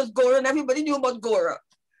Puran was Gora, and everybody knew about Gora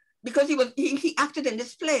because he acted in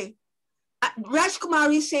this play.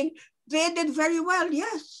 Rajkumari Singh. They did very well.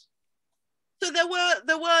 Yes. So there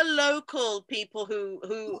were local people who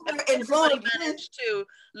involved, managed to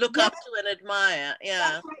look up to and admire.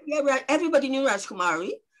 Yeah. Right. Yeah, right. Everybody knew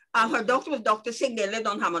Rajkumari. Her doctor was Dr. Singh. They lived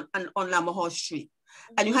on Lamahorse Street.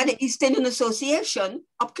 And you had the East Indian Association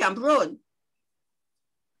up Camp Road.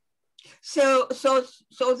 So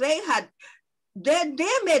they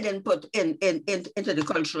made input into the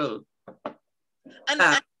cultural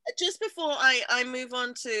And just before I move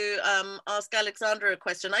on to ask Alexandra a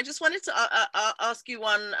question, I just wanted to ask you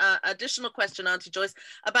one additional question, Auntie Joyce,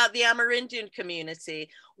 about the Amerindian community.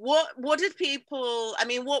 What did people, I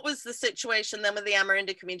mean, what was the situation then with the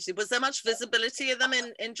Amerindian community? Was there much visibility of them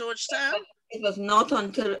in Georgetown? It was not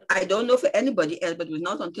until, I don't know for anybody else, but it was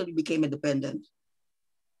not until we became independent.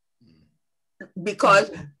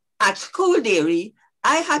 Because at school dairy,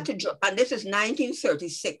 I had to, and this is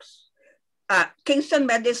 1936, Kingston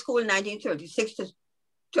Medical School, 1936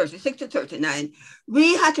 to 39,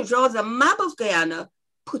 we had to draw the map of Guyana,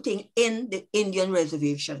 putting in the Indian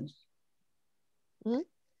reservations. And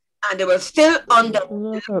they were still under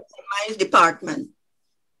the mines department.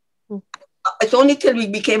 It's only till we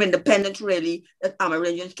became independent, really, that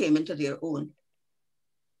Amerindians came into their own.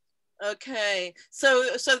 Okay, so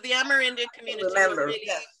the Amerindian community were really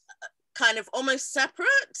kind of almost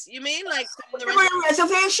separate, you mean? Like there were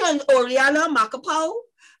reservations, Oriana, Macapau.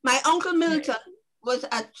 My uncle Milton was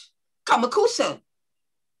at Kamakusa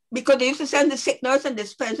because they used to send the sick nurse and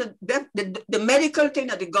dispenser. The medical thing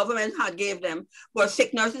that the government had gave them were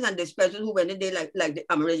sick nurses and dispensers who went in there like the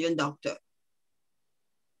Amerindian doctor.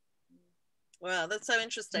 Wow, that's so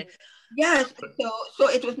interesting. Yes, so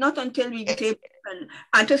it was not until we became,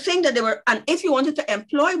 and to think that they were, and if you wanted to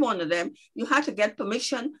employ one of them, you had to get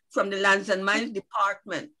permission from the Lands and Mines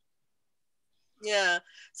Department. Yeah.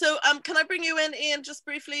 So can I bring you in, Ian, just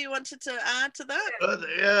briefly? You wanted to add to that?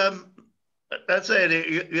 Let's say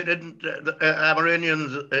you didn't, the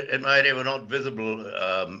Amerindians in my day were not visible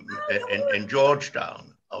in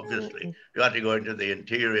Georgetown, obviously. You had to go into the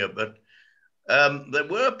interior, but there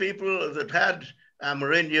were people that had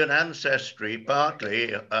Amerindian ancestry,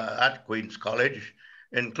 partly at Queen's College,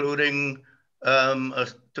 including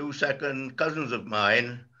two second cousins of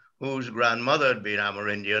mine whose grandmother had been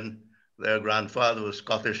Amerindian. Their grandfather was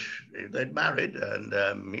Scottish. They'd married,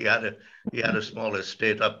 and he had a small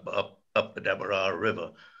estate up the Demerara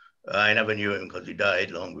River. I never knew him because he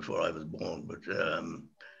died long before I was born. But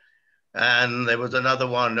and there was another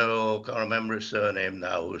one, I can't remember his surname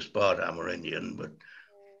now, who was part Amerindian, but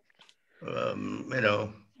you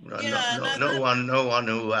know, no one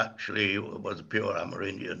who actually was a pure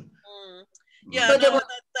Amerindian. Yeah, no,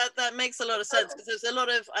 that makes a lot of sense, because there's a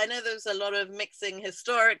lot of, I know there's a lot of mixing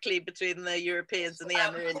historically between the Europeans and the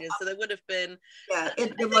Amerindians, so there would have been,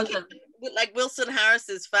 it wasn't like Wilson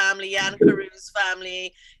Harris's family, Jan Carews'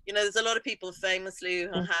 family, you know, there's a lot of people famously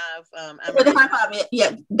who have Amerindian.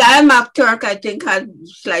 Yeah, Diane McTurk, I think, had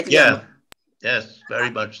slightly. Yeah, yes,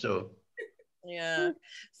 very much so. Yeah.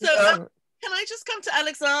 So can I just come to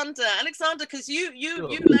Alexander? Alexander, because you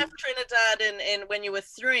left Trinidad in when you were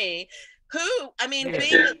 3. Who, I mean,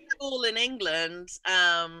 being at school in England,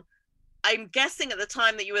 I'm guessing at the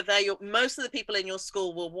time that you were there, most of the people in your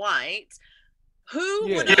school were white. Who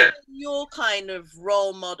would have been your kind of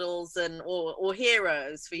role models or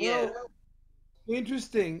heroes for you? Well,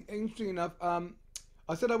 interesting enough.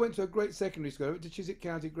 I said I went to a great secondary school. I went to Chiswick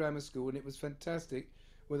County Grammar School, and it was fantastic,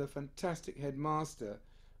 with a fantastic headmaster,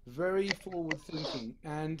 very forward-thinking,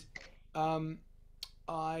 and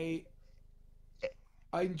I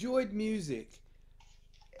enjoyed music,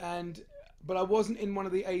 but I wasn't in one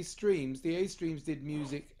of the A streams. The A streams did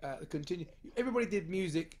music, everybody did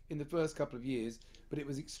music in the first couple of years, but it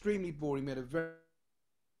was extremely boring. We had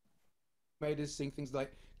made us sing things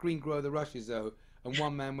like Green Grow the Rushes, though, and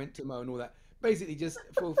One Man Went to Mow and all that. Basically just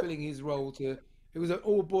fulfilling his role it was an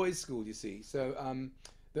all-boys school, you see, so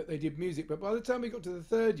that they did music. But by the time we got to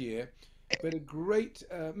the 3rd year, we had a great,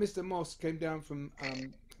 Mr. Moss came down from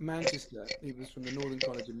Manchester. He was from the Northern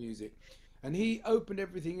College of Music, and he opened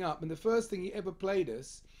everything up, and the first thing he ever played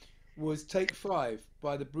us was Take 5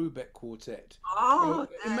 by the Brubeck Quartet. Oh,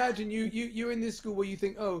 imagine you're in this school where you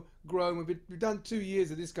think, oh, grown, we've done 2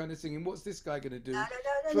 years of this kind of singing, what's this guy going to do?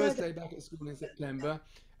 First day back at school in September,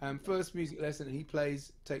 first music lesson, and he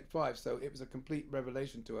plays Take 5, so it was a complete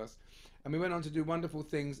revelation to us, and we went on to do wonderful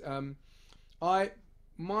things.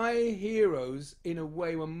 My heroes, in a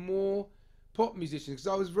way, were more pop musicians, because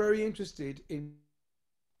I was very interested in.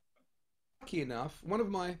 Lucky enough, one of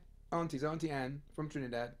my aunties, Auntie Anne from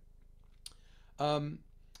Trinidad,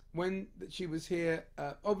 when she was here,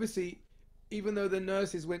 obviously, even though the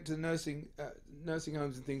nurses went to nursing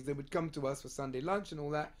homes and things, they would come to us for Sunday lunch and all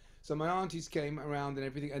that. So my aunties came around and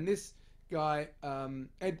everything, and this guy,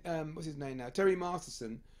 what's his name now, Terry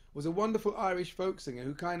Masterson, was a wonderful Irish folk singer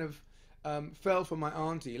who kind of fell for my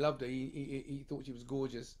auntie. He loved her. He thought she was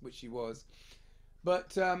gorgeous, which she was.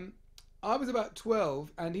 But I was about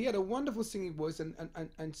 12, and he had a wonderful singing voice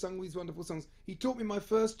and sung these wonderful songs. He taught me my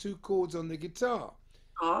first 2 chords on the guitar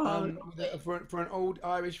for an old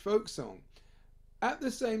Irish folk song. at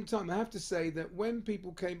the same time, I have to say that when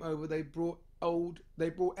people came over, they brought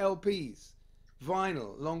LPs,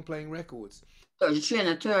 vinyl, long playing records. 33 and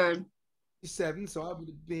a third. 7, so I would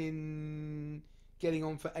have been getting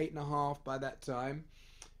on for 8.5 by that time.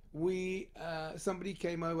 Somebody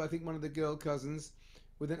came over, I think one of the girl cousins,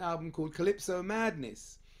 with an album called Calypso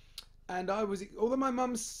Madness. And although my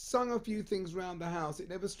mum sung a few things around the house, it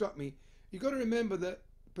never struck me. You've got to remember that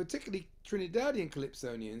particularly Trinidadian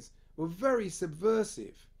Calypsonians were very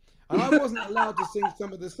subversive. And I wasn't allowed to sing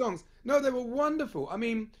some of the songs. No, they were wonderful. I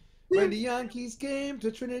mean, when the Yankees came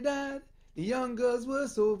to Trinidad, the young girls were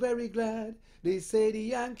so very glad. They say the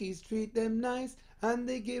Yankees treat them nice and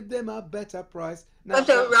they give them a better price. Now, But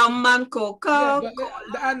a rum and cocoa.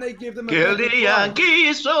 Yeah, and they give them a Kill better the price.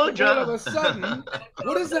 Yankee soldier. All of a sudden,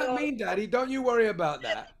 what does that mean, Daddy? Don't you worry about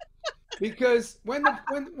that. Because when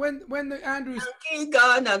the Andrews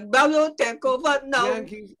Take over now.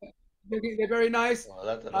 Yankees, they're very nice.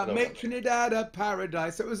 Well, Make Trinidad a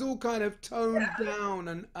paradise. So it was all kind of toned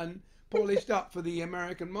down and polished up for the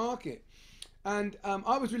American market. And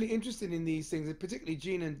I was really interested in these things, and particularly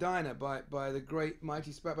Gene and Dinah by the great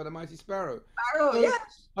Mighty Sparrow. So,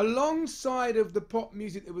 Yes. alongside of the pop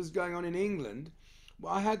music that was going on in England,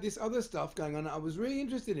 I had this other stuff going on. I was really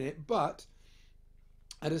interested in it, but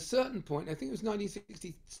at a certain point, I think it was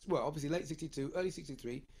 1960, well, obviously late 62, early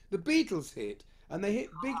 63, the Beatles hit, and they hit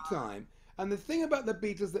big time. And the thing about the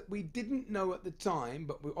Beatles that we didn't know at the time,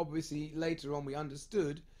 but obviously later on we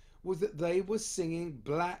understood, was that they were singing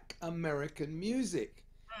black American music.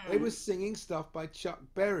 They were singing stuff by Chuck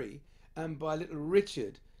Berry and by Little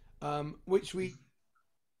Richard, which they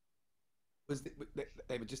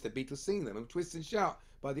were just the Beatles singing them, and Twist and Shout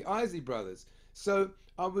by the Isley Brothers. So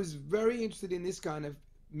I was very interested in this kind of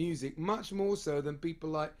music, much more so than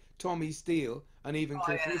people like Tommy Steele and even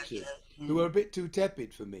Cliff Richard, who were a bit too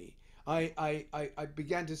tepid for me. I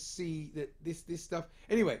began to see that this stuff.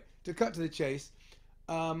 Anyway, to cut to the chase,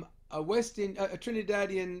 a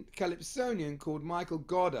Trinidadian Calypsonian called Michael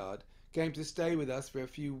Goddard came to stay with us for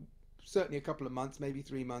certainly a couple of months, maybe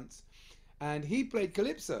 3 months, and he played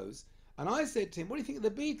calypsos. And I said to him, "What do you think of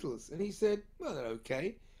the Beatles?" And he said, "Well, they're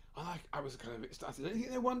okay." I was kind of a bit startled. "Don't you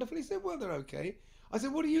think they're wonderful?" He said, "Well, they're okay." I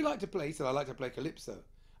said, "What do you like to play?" He said, "I like to play calypso."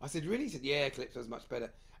 I said, "Really?" He said, "Yeah, calypso's much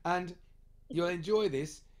better." And you'll enjoy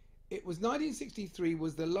this. It was 1963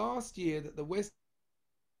 was the last year that the West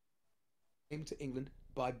came to England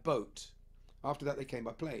by boat. After that, they came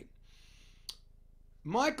by plane.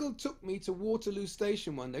 Michael took me to Waterloo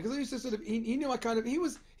Station one day because I used to sort of. He knew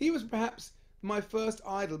he was perhaps my first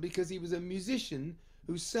idol because he was a musician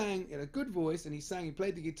who sang in a good voice, and he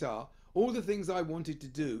played the guitar, all the things I wanted to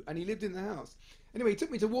do, and he lived in the house. Anyway, he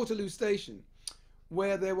took me to Waterloo Station,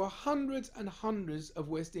 where there were hundreds and hundreds of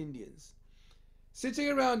West Indians sitting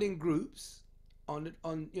around in groups on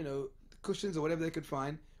cushions or whatever they could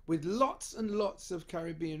find, with lots and lots of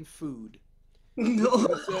Caribbean food.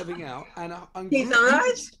 Serving out, and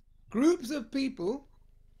groups of people,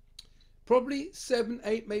 probably 7,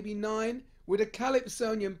 8, maybe 9, with a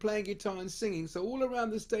calypsonian playing guitar and singing. So all around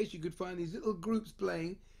the station you could find these little groups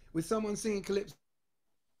playing with someone singing calypso.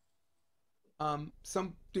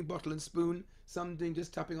 Some doing bottle and spoon, some doing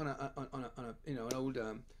just tapping on an old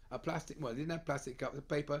a plastic. Well, they didn't have plastic cup, a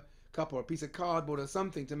paper cup or a piece of cardboard or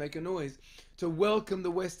something to make a noise to welcome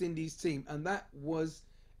the West Indies team, and that was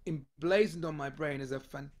emblazoned on my brain as a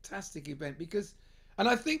fantastic event because, and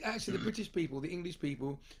I think actually the British people, the English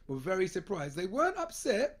people, were very surprised. They weren't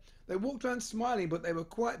upset. They walked around smiling, but they were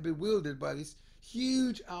quite bewildered by this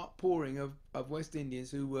huge outpouring of West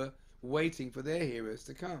Indians who were waiting for their heroes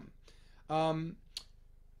to come.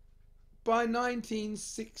 By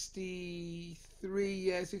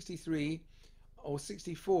 1963 or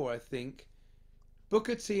 64, I think,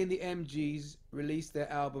 Booker T and the MGs released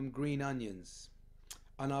their album Green Onions,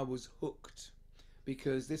 and I was hooked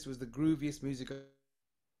because this was the grooviest music,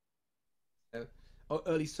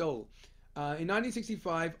 early soul. In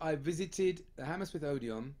 1965, I visited the Hammersmith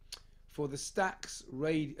Odeon for the Stax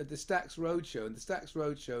Roadshow, and the Stax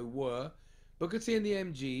Roadshow were Booker T and the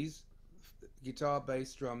MGs, guitar,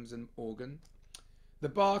 bass, drums, and organ. The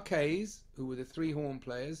Barkays, who were the 3 horn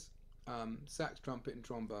players, sax, trumpet, and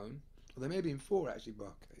trombone. Well, there may have been 4 actually,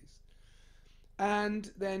 Barkays.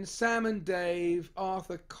 And then Sam and Dave,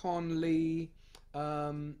 Arthur Conley.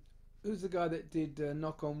 Who's the guy that did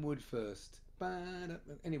Knock on Wood first?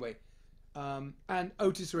 Anyway, and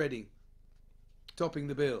Otis Redding topping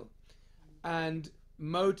the bill. And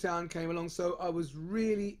Motown came along, so I was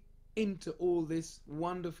really into all this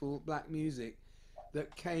wonderful black music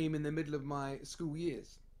that came in the middle of my school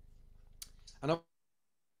years. And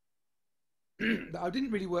I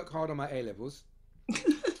didn't really work hard on my A-levels.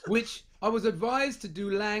 which I was advised to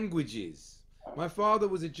do languages. My father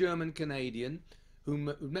was a German Canadian who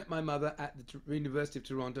met my mother at the University of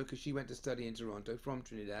Toronto, because she went to study in Toronto from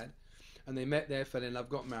Trinidad, and they met there, fell in love,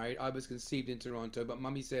 got married. I was conceived in Toronto, but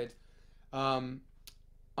Mummy said, I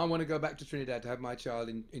want to go back to Trinidad to have my child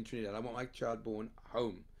in Trinidad. I want my child born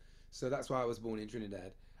home. So that's why I was born in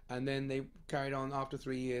Trinidad. And then they carried on after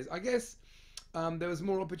 3 years. I guess there was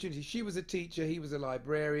more opportunity. She was a teacher, he was a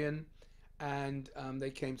librarian, and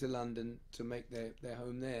they came to London to make their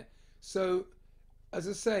home there. So, as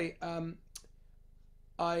I say,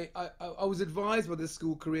 I was advised by the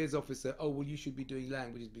school careers officer, oh, well, you should be doing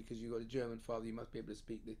languages because you've got a German father, you must be able to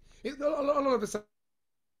speak this. A lot of us,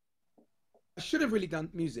 I should have really done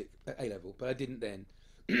music at A-level, but I didn't then.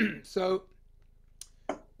 So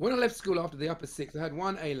when I left school after the upper sixth, I had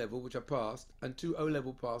one A-level, which I passed, and 2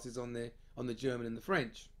 O-level passes on the German and the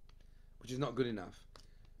French, which is not good enough.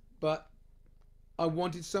 But I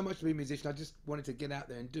wanted so much to be a musician, I just wanted to get out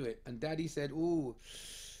there and do it. And Daddy said, oh,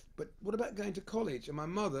 but what about going to college? And my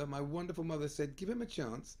mother, my wonderful mother, said, give him a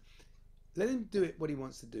chance. Let him do it what he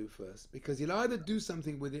wants to do first, because he'll either do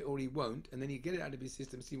something with it or he won't, and then you get it out of his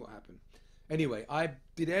system and see what happens. Anyway, I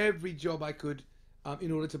did every job I could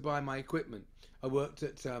in order to buy my equipment. I worked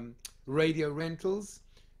at radio rentals,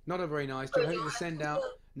 not a very nice job. I had to send out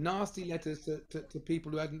nasty letters to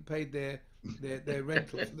people who hadn't paid their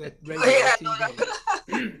rental for their radio TV.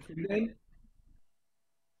 And then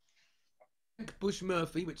Bush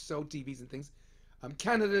Murphy, which sold TVs and things.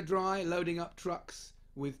 Canada Dry, loading up trucks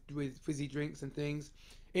with fizzy drinks and things.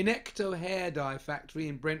 Inecto Hair Dye Factory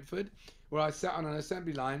in Brentford, where I sat on an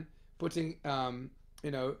assembly line putting,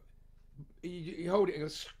 you hold it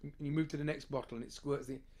and you move to the next bottle and it squirts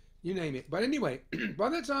it, you name it. But anyway, by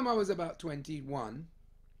the time I was about 21,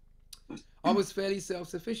 I was fairly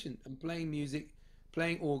self-sufficient and playing music,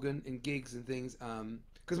 playing organ in gigs and things.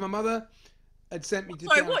 Because my mother had sent me to.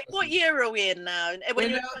 Sorry, what year are we in now? We're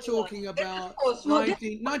now talking about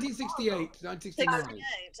 1968, 1969.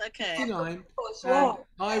 Okay. 69. And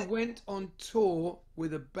I went on tour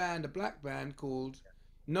with a black band called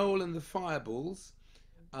Noel and the Fireballs.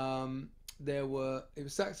 It was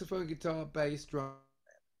saxophone, guitar, bass, drum,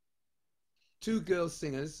 2 girl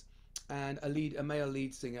singers, and a male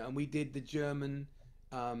lead singer, and we did the German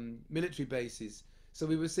military bases. So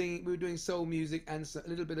we were doing soul music and a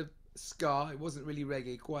little bit of ska. It wasn't really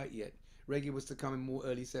reggae quite yet. Reggae was to come in more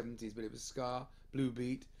early 70s, but it was ska, blue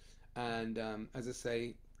beat, and as I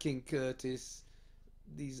say, King Curtis,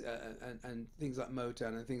 these and things like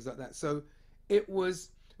Motown and things like that. So it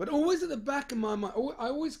was, but always at the back of my mind, I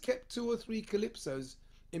always kept 2 or 3 calypsos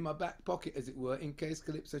in my back pocket, as it were, in case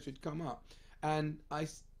calypso should come up. And I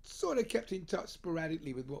sort of kept in touch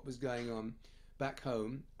sporadically with what was going on back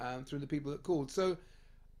home through the people that called. So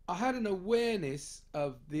I had an awareness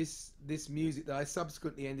of this music that I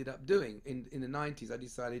subsequently ended up doing in the 90s. I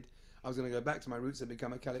decided I was going to go back to my roots and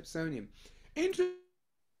become a calypsonian. Interesting.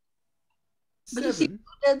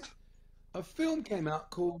 A film came out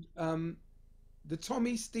called The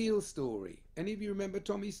Tommy Steele Story. Any of you remember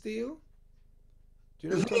Tommy Steele? Do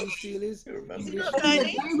you know who Tommy Steele is? Very,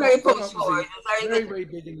 very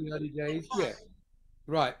big in the early days. Yeah.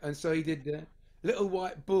 Right. And so he did Little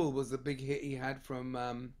White Bull was the big hit he had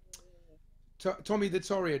from Tommy the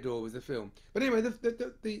Toreador was the film. But anyway,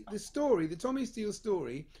 the story, the Tommy Steele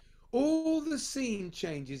story, all the scene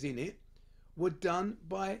changes in it were done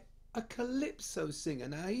by a calypso singer.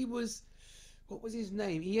 Now he was, what was his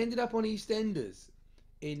name? He ended up on EastEnders.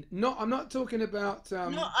 I'm not talking about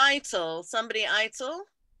not Itel, somebody Itel.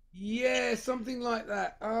 Yeah, something like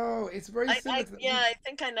that. Oh, it's very similar. I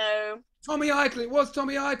think I know. Tommy Itel. It was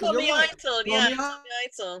Tommy Itel. Tommy Itel. Yeah, Tommy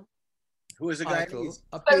Itel. Who was the guy?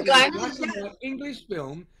 A black and white English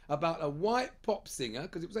film about a white pop singer,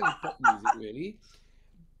 because it was only pop music really,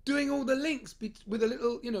 doing all the links with a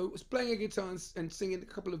little, was playing a guitar and singing a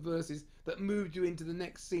couple of verses that moved you into the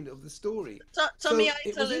next scene of the story. Tommy Itel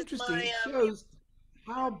it was interesting. It shows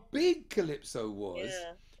how big calypso was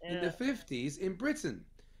in the 50s in Britain.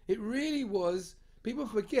 It really was. People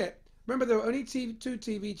forget. Remember, there were only 2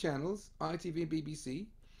 TV channels, ITV and BBC.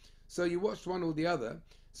 So you watched one or the other.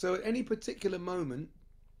 So at any particular moment,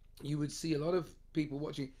 you would see a lot of people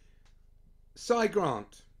watching. Cy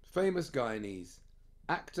Grant, famous Guyanese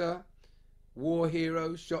actor, war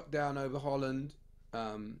hero, shot down over Holland.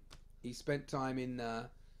 He spent time in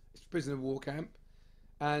prisoner of war camp,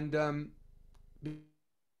 and that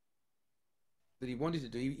he wanted to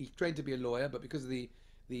do. He trained to be a lawyer, but because of the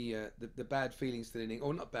bad feelings still in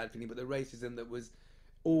England, or not bad feeling, but the racism that was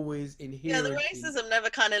always Yeah, the inherently. racism never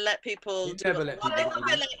kind of let people It do never it. let Well, people it's a do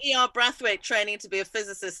bit it. like E.R. Brathwaite training to be a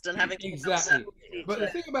physicist and having to become a Exactly. school But the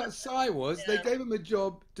teacher. thing about Cy was they Yeah. gave him a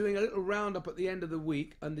job doing a little roundup at the end of the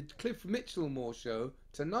week on the Cliff Mitchellmore show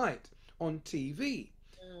tonight on TV.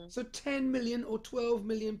 So 10 million or 12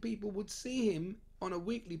 million people would see him on a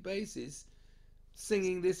weekly basis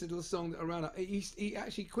singing this little song around. He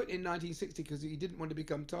actually quit in 1960 because he didn't want to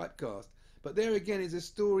become typecast. But there again is a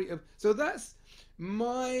story of... So that's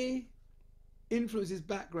my influences,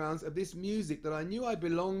 backgrounds of this music that I knew I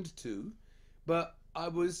belonged to, but I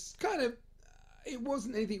was kind of... It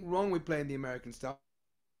wasn't anything wrong with playing the American stuff.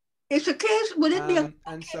 It's a case, would it be a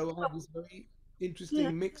and so I had this very interesting yeah.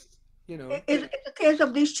 mixed, you know... It's a case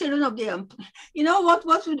of these children of the you know what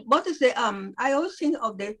is the I always think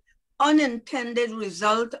of the unintended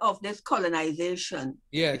result of this colonization.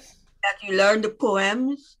 Yes. That you learn the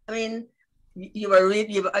poems. I mean, you were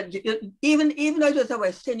reading, even though it was a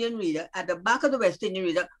West Indian reader, at the back of the West Indian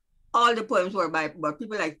reader, all the poems were by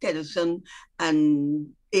people like Tennyson and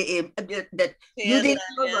that you didn't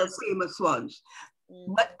know were famous ones.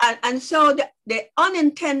 But and so the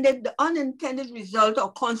unintended result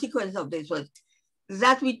or consequence of this was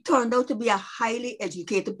that we turned out to be a highly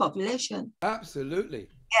educated population. Absolutely.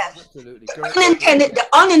 Yes. Absolutely. The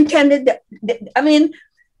unintended, I mean,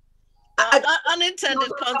 the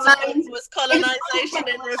unintended consequence was colonization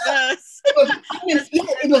in reverse. It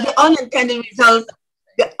was the unintended result.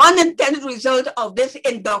 The unintended result of this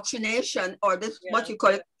indoctrination, or this what you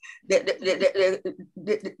call it,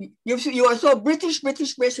 you are so British.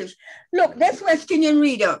 Look, this West Indian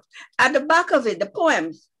reader at the back of it, the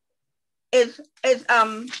poems is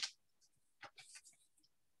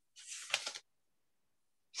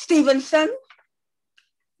Stevenson,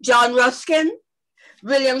 John Ruskin,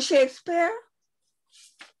 William Shakespeare.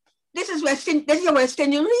 This is a West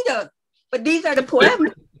Indian reader, but these are the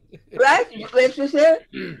poems, right?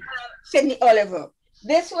 Sidney Oliver.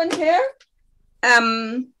 This one here,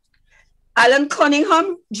 Alan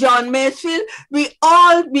Cunningham, John Masefield. We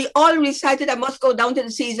all recited "I must go down to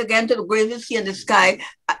the seas again, to the greatest sea in the sky."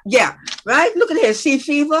 Yeah, right. Look at here, Sea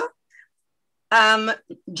Fever.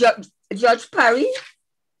 Judge Parry,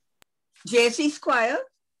 J.C. Squire,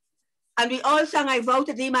 and we all sang "I Vow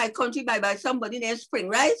to Thee, My Country" by somebody named Spring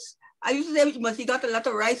Rice. I used to say he got a lot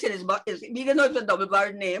of rice in his butt. We didn't know it was a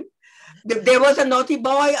double-barred name. There was a naughty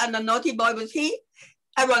boy, and the naughty boy was he.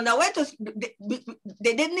 I run away to,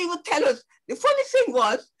 they didn't even tell us. The funny thing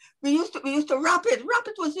was, we used to rap it. Rap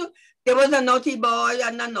it was, there was a naughty boy,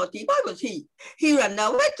 and the naughty boy was he. He ran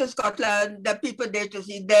away to Scotland, the people there to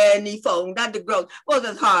see. Then he found that the ground was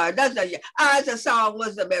as hard as the song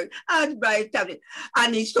was as bright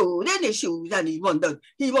and he stood in his shoes and he wondered.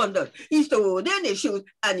 He stood in his shoes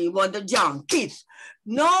and he wondered. John Keats.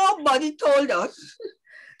 Nobody told us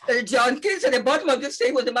that John Keats at the bottom of this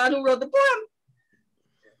thing was the man who wrote the poem.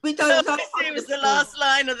 We thought it was the last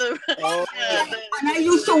line of the. And I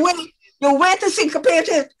used to wait. You wait to syncopate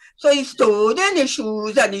it. So he stood in his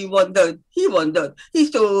shoes and he wondered. He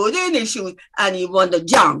stood in his shoes and he wondered.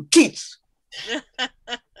 John Keats. It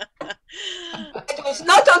was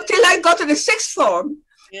not until I got to the sixth form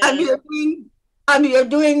and we are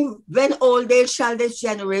doing "When old age shall this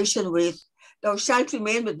generation waste, thou shalt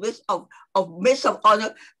remain with midst of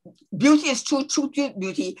honor. Beauty is true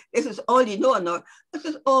beauty. This is all you know. No, I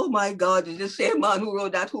said, oh my God, it's the same man who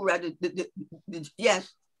wrote that, who read it.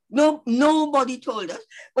 Yes. No, nobody told us.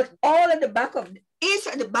 But all at the back of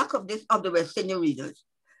this of the West Indian readers,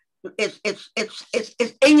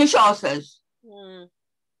 it's English authors.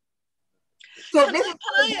 So this is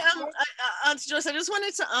Auntie Joyce, I just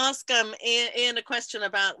wanted to ask Ian a question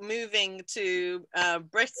about moving to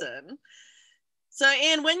Britain. So,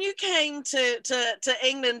 Ian, when you came to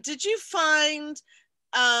England, did you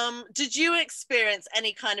experience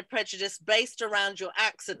any kind of prejudice based around your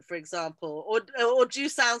accent, for example, or do you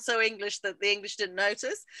sound so English that the English didn't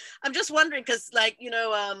notice? I'm just wondering because, like,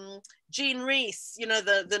 Jean Rhys,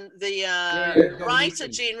 the writer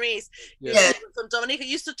Jean Rhys from Dominica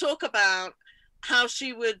used to talk about how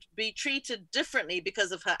she would be treated differently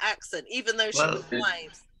because of her accent, even though she was white.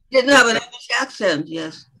 Didn't have an English accent,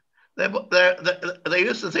 yes. They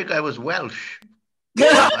used to think I was Welsh.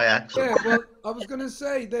 Yeah. My accent. Yeah, well, I was going to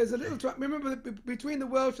say, there's a little... Remember, between the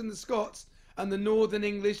Welsh and the Scots and the Northern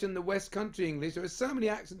English and the West Country English, there are so many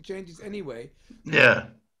accent changes anyway. Yeah.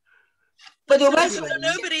 But so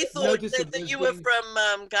nobody thought that you were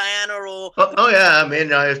from Guyana or... Oh, yeah, I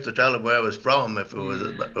mean, I used to tell them where I was from if it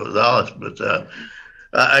was ours, but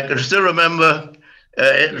I can still remember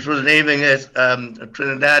it was an evening a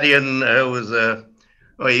Trinidadian who was...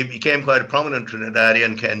 he became quite a prominent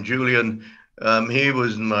Trinidadian, Ken Julian, He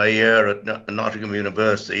was in my year at Nottingham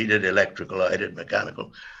University. He did electrical, I did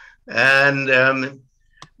mechanical. And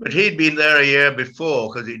but he'd been there a year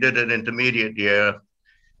before because he did an intermediate year.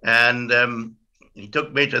 And he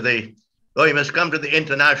took me to you must come to the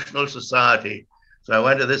International Society. So I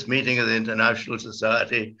went to this meeting of the International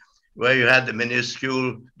Society where you had the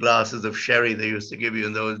minuscule glasses of sherry they used to give you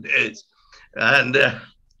in those days. And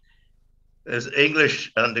this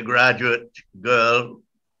English undergraduate girl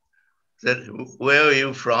said, "Where are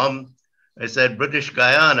you from?" I said, "British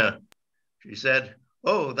Guyana." She said,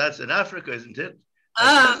 "Oh, that's in Africa, isn't it?"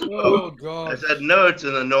 Oh, God. I said, "No, it's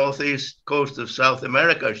in the northeast coast of South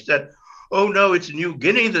America." She said, "Oh, no, it's New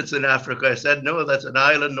Guinea that's in Africa." I said, "No, that's an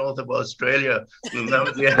island north of Australia." And that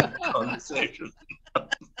was the end of the conversation.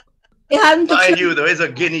 Mind you, there is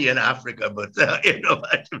a Guinea in Africa, but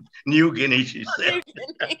New Guinea, she said.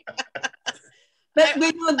 But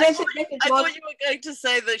we know this. I thought you were going to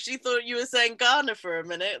say that she thought you were saying Ghana for a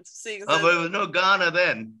minute. But there was no Ghana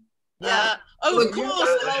then. Yeah. Of course.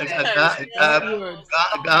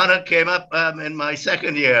 Ghana came up in my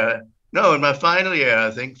second year. No, in my final year,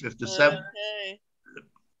 I think, 57. Okay.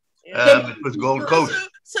 It was Gold Coast.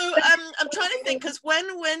 So I'm trying to think, because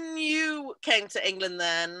when you came to England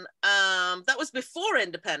then, that was before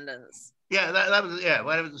independence. Yeah, that was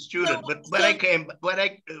when I was a student. But when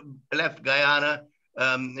I left Guyana,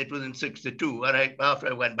 it was in '62. After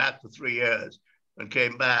I went back for 3 years and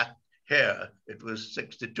came back here, it was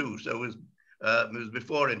 '62. So it was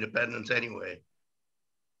before independence anyway.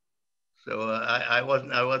 So I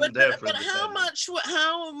wasn't there for. But how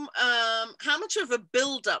much of a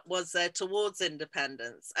build-up was there towards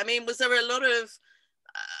independence? I mean, was there a lot of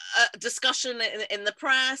discussion in the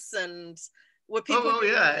press, and were people? Oh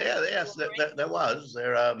yes, there was.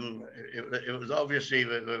 It was obviously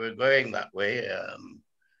we were going that way.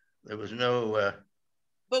 There was no.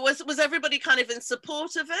 But was everybody kind of in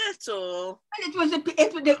support of it, or?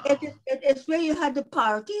 It's where you had the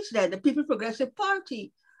parties then, the People Progressive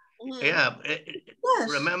Party. Mm-hmm. Yeah,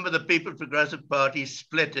 yes. Remember the People Progressive Party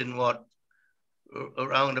split in what,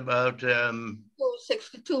 around about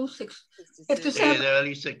 62, 57, the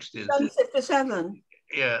early 60s. 57.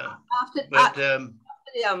 Yeah.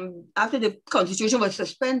 After the Constitution was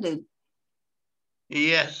suspended.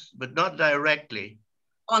 Yes, but not directly.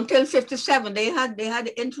 Until 57, they had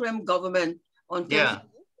the interim government until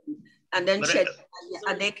and then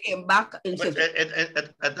and they came back in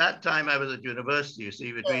 57. At that time, I was at university. You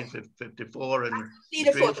see, between 54 and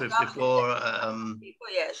between 54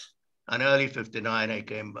 and early 59, I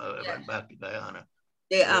went back to Guyana.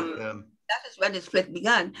 That is when the split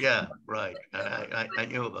began. Yeah, right. I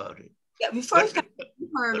knew about it. Yeah, we first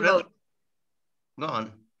heard about. Go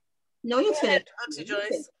on. No, you finished. Auntie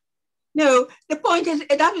Joyce. No, the point is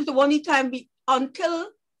that was the only time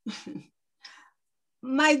until.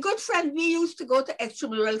 My good friend, we used to go to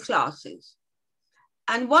extramural classes.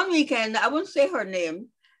 And one weekend, I won't say her name,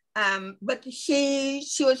 but she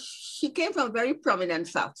came from a very prominent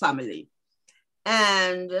family.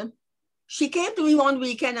 And she came to me one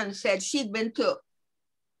weekend and said she'd been to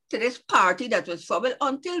this party that was for, well,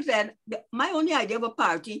 until then, my only idea of a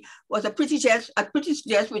party was a pretty dress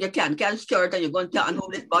with a can skirt and you're going to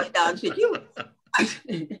unholy boy dance with you.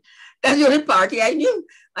 That's the only party I knew.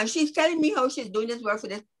 And she's telling me how she's doing this work for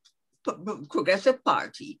this progressive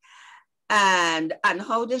party and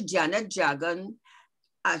how this Janet Jagan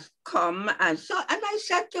has come. And I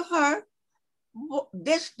said to her,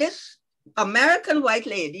 this American white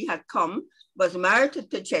lady had come, was married to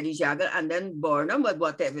Chetty Jagan and then born him, but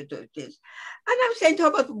whatever it is. And I'm saying to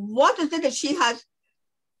her, but what is it that she has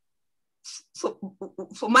for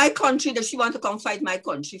my country, that she wants to come fight my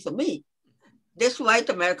country for me? This white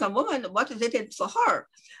American woman, what is it for her?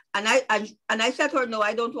 And I said to her, no,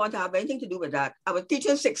 I don't want to have anything to do with that. I was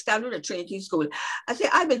teaching 6th standard at Trinity School. I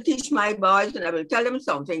said, I will teach my boys and I will tell them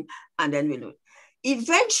something and then we'll do it.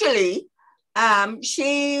 Eventually,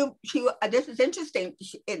 this is interesting.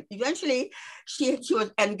 Eventually, she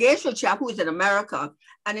was engaged with a chap who was in America.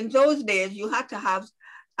 And in those days, you had to have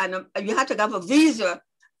a visa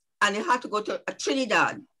and you had to go to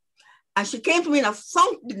Trinidad. And she came to me in a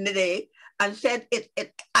funk the day and said a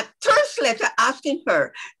terse letter asking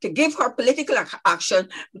her to give her political action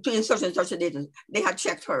between such and such a date. They had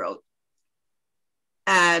checked her out.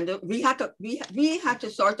 And we had to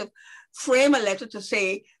sort of frame a letter to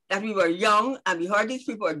say that we were young and we heard these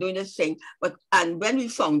people were doing this thing, and when we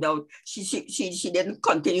found out, she didn't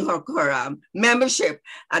continue her membership,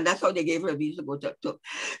 and that's how they gave her a visa to go to.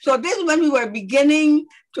 So this is when we were beginning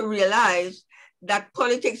to realize that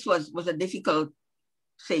politics was a difficult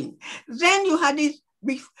thing. Then you had these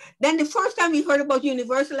Then the first time we heard about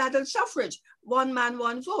universal adult suffrage, one man,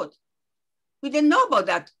 one vote. We didn't know about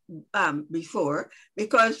that before,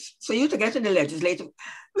 because for you to get in the legislature,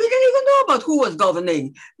 we didn't even know about who was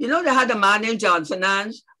governing. You know, they had a man named Johnson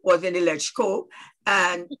Nance was in the LegCo,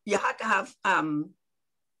 and you had to have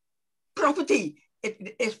property.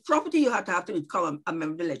 It's property you had to become a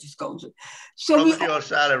member of the Legislative Council. So Property or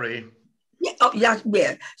salary. Yeah,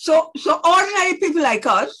 yeah. So ordinary people like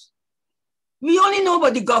us, we only know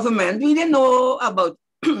about the government. We didn't know about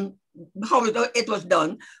how it was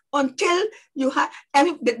done until you had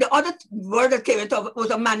the other word that came into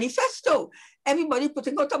was a manifesto. Everybody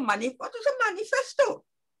putting out a money. What is a manifesto?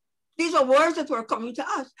 These are words that were coming to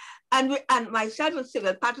us, and myself and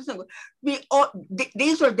Cyril Patterson.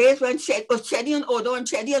 These were days when Chedi and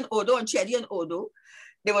Odo.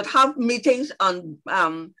 They would have meetings on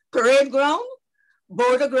parade ground,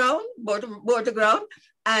 border ground,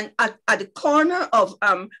 and at the corner of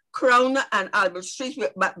Crown and Albert Street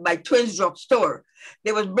by Twins Drugstore.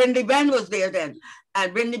 There was Brindley Ben was there then,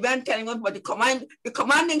 and Brindley Ben telling us about the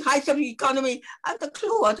commanding heights of the economy. I have no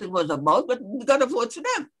clue what it was about, but we got to vote for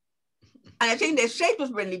them. And I think they say it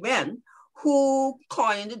was Brindley Ben who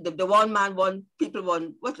coined the one man, one people,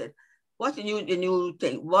 one, what's it? What's the new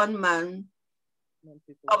thing? One man,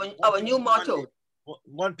 our new motto.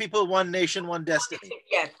 One people, one nation, one destiny.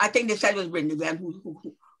 Yes, I think they said it was Brindley Ben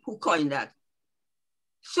who coined that.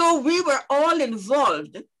 So we were all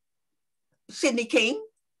involved, Sidney King,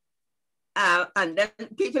 and then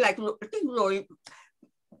people like, I think Rory,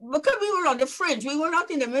 because we were on the fringe, we were not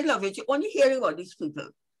in the middle of it, you're only hearing about these people.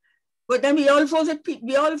 But then we all voted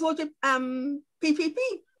PPP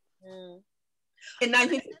in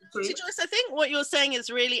 1953. Joyce, I think what you're saying is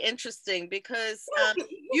really interesting because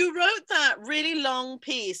you wrote that really long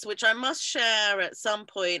piece, which I must share at some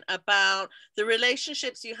point, about the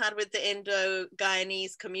relationships you had with the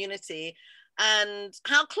Indo-Guyanese community and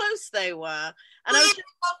how close they were. And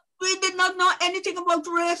we did not know anything about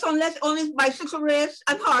race unless only bicycle race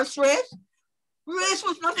and horse race. Race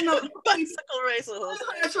was not enough. Bicycle race or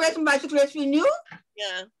horse race and bicycle race we knew.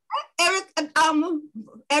 Yeah.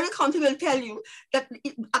 Eric Hunter will tell you that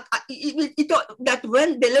that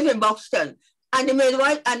when they live in Boston and the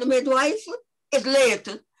midwife is late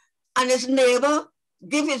and his neighbor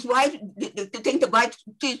give his wife the thing to bite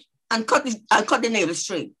teeth and cut the neighbor's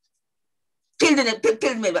tree. Till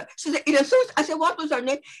the midwife. She said, I said, what was her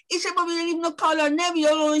name? He said, but we didn't even call her name. We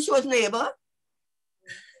only know she was neighbor.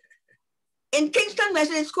 In Kingston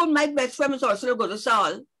Methodist School, my best friend was also go to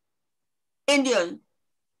Saul, Indian.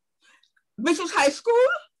 Bishop's High School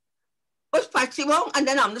was Patsy Wong, and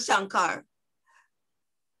then I'm the Sankar.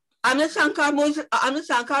 I'm the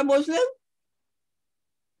Sankar Muslim.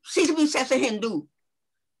 CTB says a Hindu.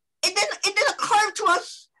 It didn't occur to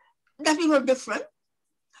us that we were different.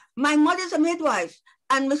 My mother's a midwife,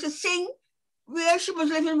 and Mrs. Singh, where she was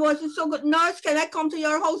living, wasn't so good. Nurse, can I come to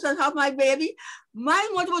your house and have my baby? My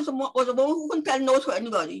mother was a woman who couldn't tell no to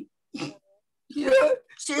anybody. You know,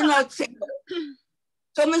 she did not say.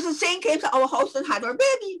 So Mrs. Singh came to our house and had her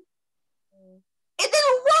baby. It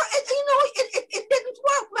didn't work. It didn't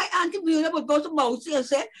work. My Auntie Beulah would go to Mousy and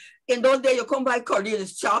say, in those days, you come by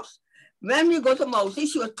Cordelia's chops. When we go to Mousy,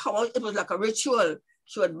 she would come out. It was like a ritual.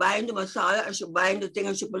 She would bind the masala and she would bind the thing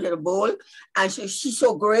and she put it in a bowl. And she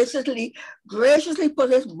so graciously put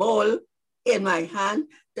this bowl in my hand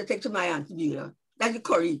to take to my Auntie Beulah. That's the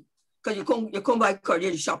curry. Because you come by curry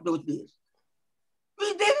in the shop those days.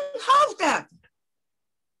 We didn't have that.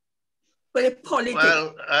 But it politics.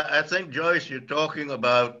 Well, I think, Joyce, you're talking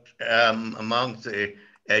about amongst the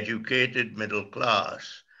educated middle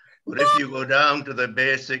class. But if you go down to the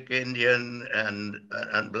basic Indian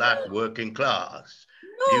and Black working class,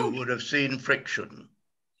 you would have seen friction.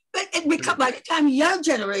 But by the time your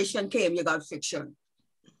generation came, you got friction.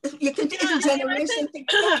 You can take a generation.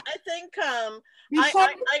 I think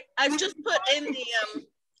I've just put in the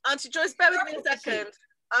Auntie Joyce, bear with me a second.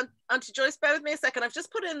 Auntie Joyce, bear with me a second. I've just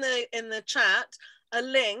put in the chat a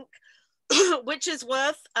link, which is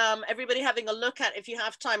worth everybody having a look at if you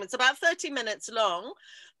have time. It's about 30 minutes long,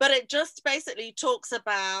 but it just basically talks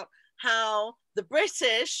about how the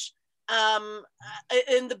British,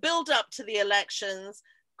 in the build-up to the elections,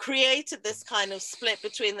 created this kind of split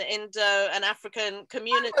between the Indo and African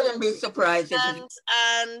community. I wouldn't be surprised.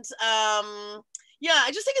 And yeah,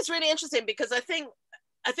 I just think it's really interesting because I think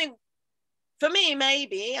for me,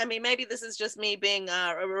 maybe this is just me being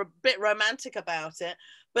a bit romantic about it,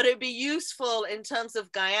 but it'd be useful in terms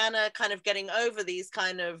of Guyana kind of getting over these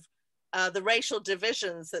kind of the racial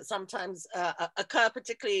divisions that sometimes occur,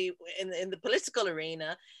 particularly in the political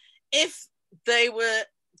arena, if they were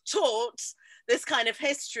taught this kind of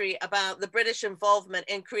history about the British involvement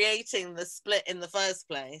in creating the split in the first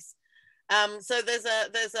place. So there's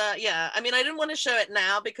a yeah, I mean, I didn't want to show it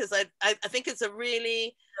now because I think it's a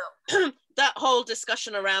really that whole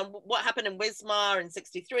discussion around what happened in Wismar in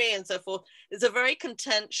 '63 and so forth is a very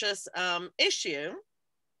contentious issue.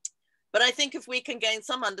 But I think if we can gain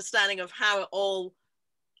some understanding of how it all,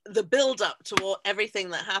 the build up to everything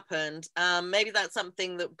that happened, maybe that's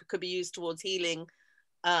something that could be used towards healing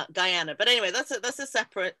Guyana. But anyway, that's a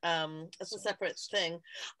separate thing.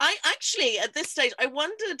 I actually, at this stage, I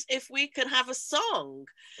wondered if we could have a song.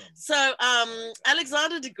 So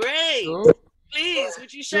Alexander de Grey, Sure. please,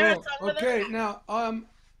 would you share a song with us? Okay, now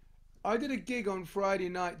I did a gig on Friday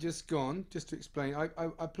night just gone, just to explain.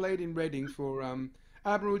 I played in Reading for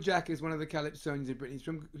Admiral Jack is one of the calypsonians in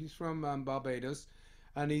Britain. He's from Barbados,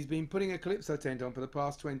 and he's been putting a calypso tent on for the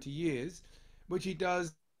past 20 years, which he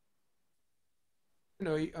does, you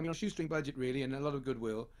know, I mean, shoestring budget really, and a lot of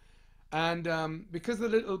goodwill. And because of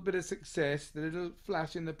the little bit of success, the little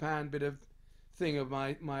flash in the pan bit of thing of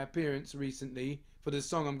my appearance recently for the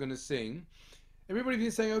song I'm going to sing, everybody's been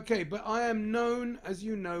saying, okay, but I am known, as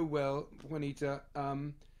you know well, Juanita,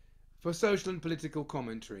 for social and political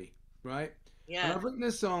commentary, right? Yeah. And I've written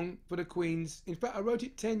a song for the Queen's. In fact, I wrote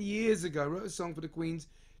it 10 years ago. I wrote a song for the Queen's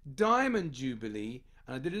Diamond Jubilee,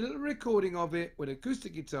 and I did a little recording of it with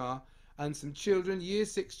acoustic guitar and some children, year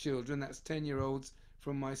 6 children, that's 10-year-olds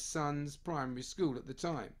from my son's primary school at the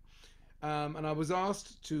time. And I was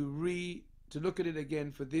asked to look at it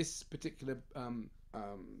again for this particular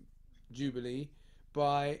Jubilee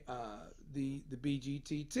by the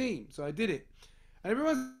BGT team. So I did it. And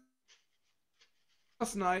everyone's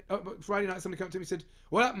last night, Friday night, somebody came up to me and said,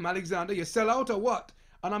 "What happened, Alexander? You sell out or what?"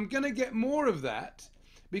 And I'm going to get more of that,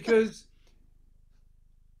 because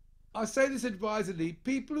I say this advisedly,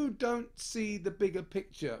 people who don't see the bigger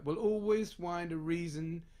picture will always find a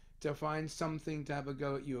reason to find something to have a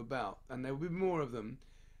go at you about, and there will be more of them.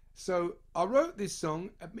 So I wrote this song.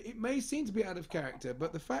 It may seem to be out of character,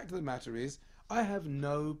 but the fact of the matter is I have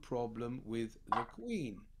no problem with the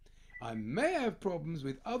Queen. I may have problems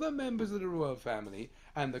with other members of the royal family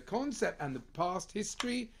and the concept and the past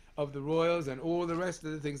history of the royals and all the rest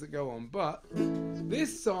of the things that go on, but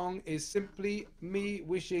this song is simply me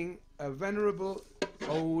wishing a venerable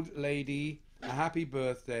old lady a happy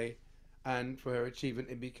birthday, and for her achievement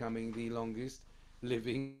in becoming the longest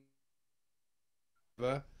living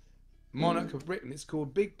monarch of Britain. It's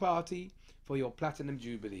called Big Party for Your Platinum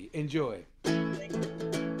Jubilee. Enjoy.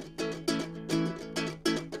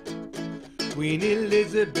 Queen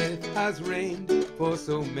Elizabeth has reigned for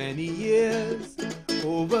so many years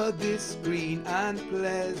over this green and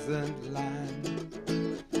pleasant land.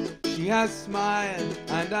 She has smiled,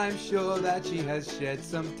 and I'm sure that she has shed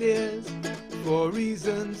some tears for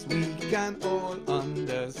reasons we can all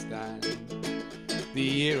understand. The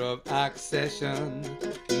year of accession,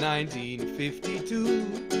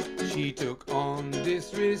 1952, she took on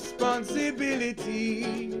this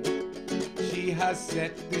responsibility. She has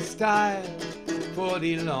set the style for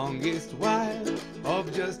the longest while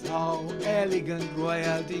of just how elegant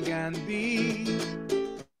royalty can be.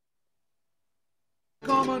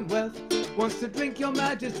 Commonwealth wants to drink your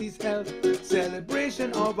Majesty's health,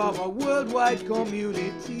 celebration of our worldwide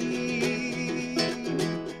community.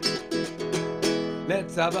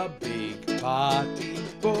 Let's have a big party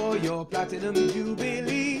for your Platinum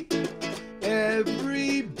Jubilee.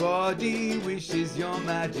 Everybody wishes your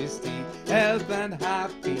Majesty health and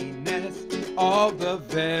happiness, all the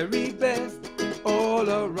very best. All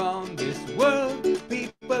around this world,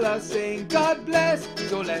 people are saying God bless.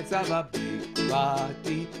 So let's have a big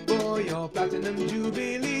party for your Platinum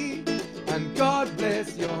Jubilee, and God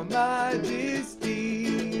bless your Majesty.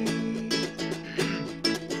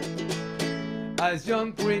 As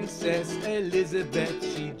young Princess Elizabeth,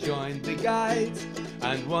 she joined the guides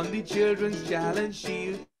and won the Children's Challenge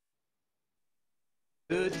Shield.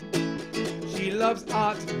 She loves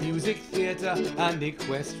art, music, theatre and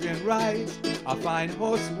equestrian rides. A fine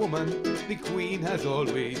horsewoman the Queen has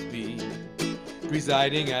always been,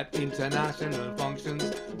 presiding at international functions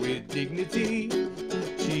with dignity.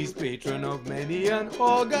 She's patron of many an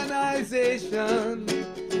organization,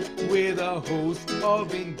 with a host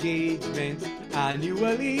of engagements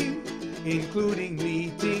annually, including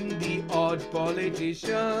meeting the odd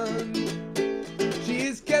politician. She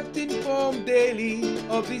is kept informed daily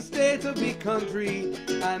of the state of the country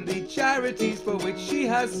and the charities for which she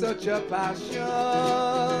has such a passion.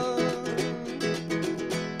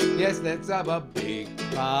 Yes, let's have a big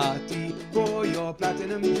party for your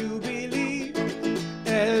Platinum Jubilee.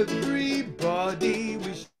 Everybody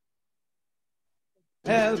wish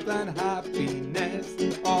health and happiness,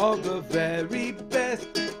 all the very best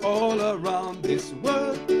all around this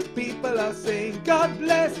world. People are saying God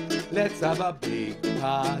bless. Let's have a big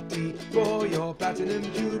party for your platinum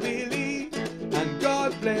jubilee, and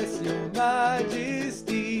God bless your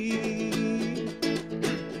majesty.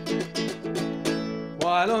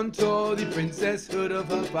 While on tour, the princess heard of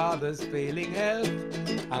her father's failing health,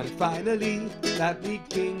 and finally that the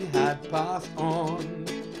king had passed on.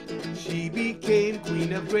 She became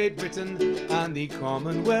Queen of Great Britain and the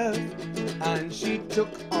Commonwealth, and she took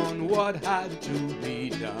on what had to be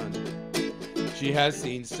done. She has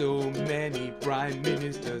seen so many prime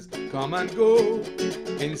ministers come and go,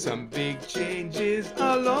 in some big changes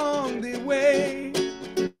along the way.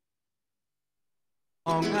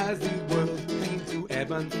 Long as the world seems to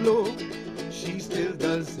ebb and flow, she still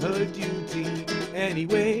does her duty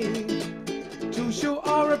anyway. To show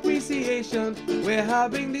our appreciation, we're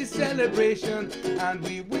having this celebration, and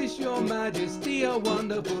we wish your majesty a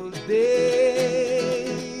wonderful day.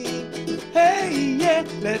 Hey, yeah,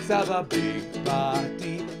 let's have a big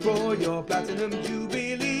party for your platinum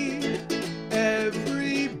jubilee.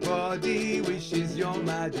 Everybody wishes your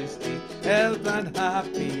majesty health and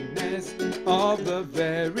happiness, of the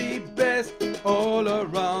very best all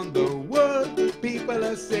around the world. People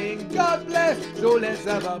are saying God bless, so let's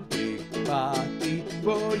have a big party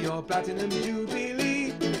for your platinum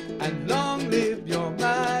jubilee, and long live your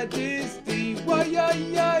majesty. Why,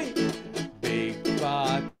 big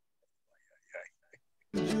party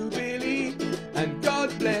jubilee, and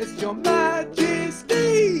God bless your majesty.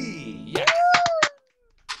 Yeah.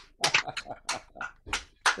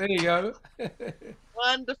 There you go.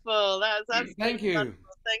 Wonderful. That's absolutely Thank you. wonderful.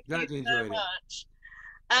 Thank you so much.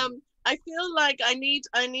 I feel like I need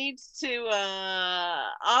to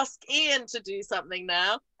ask Ian to do something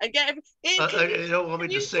now. Again, Ian, you don't want me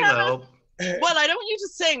to sing, I hope. Well, I don't want you to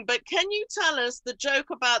sing, but can you tell us the joke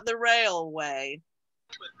about the railway?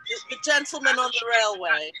 The gentleman on the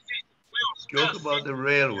railway. Joke about the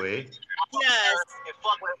railway? Yes.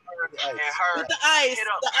 With the ice.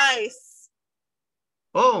 The ice.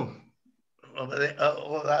 Oh,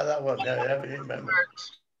 that one. I remember.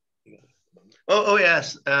 Oh,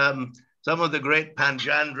 yes. Some of the great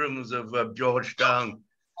panjandrums of Georgetown.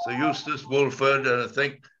 So Eustace Wolford, and I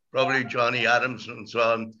think probably Johnny Adams and so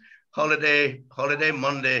on. Holiday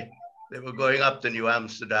Monday, they were going up to New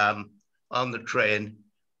Amsterdam on the train,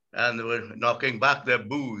 and they were knocking back their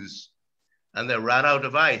booze, and they ran out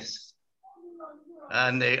of ice.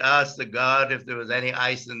 And they asked the guard if there was any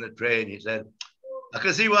ice in the train. He said, "I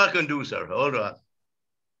can see what I can do, sir. Hold on."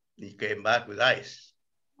 He came back with ice.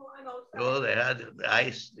 So they had the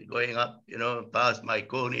ice going up, past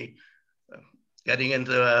Myconi, getting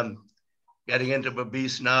into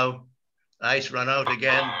Berbice now. Ice run out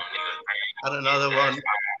again. Had another one.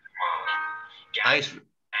 Ice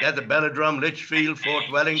at the Belladrum, Lichfield, Fort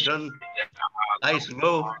Wellington. Ice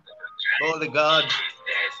low. Call the guards.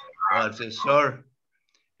 God says, "Sir,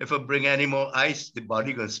 if I bring any more ice, the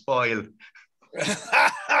body gonna spoil."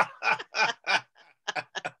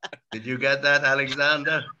 Did you get that,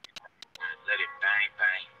 Alexander?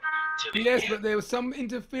 Yes, but there was some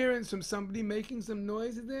interference from somebody making some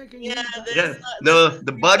noises there. Can you yeah. No,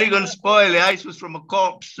 the body gonna spoil. The ice was from a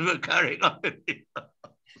corpse we were carrying on.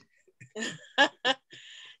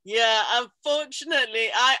 Yeah, unfortunately,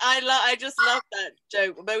 I just love that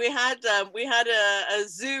joke. But we had a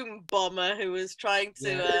Zoom bomber who was trying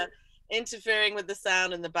to interfering with the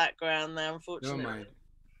sound in the background there. Unfortunately, Don't mind.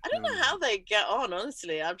 I don't know how they get on.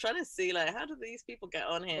 Honestly, I'm trying to see how do these people get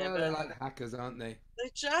on here? Well, they're like hackers, aren't they? They're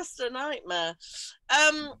just a nightmare.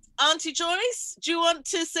 Auntie Joyce, do you want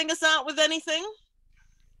to sing us out with anything?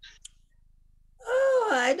 Oh,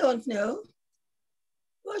 I don't know.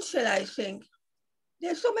 What shall I sing?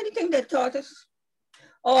 There's so many things they taught us.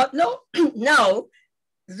 Oh no, no.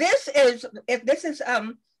 This is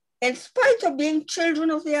in spite of being children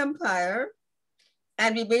of the empire,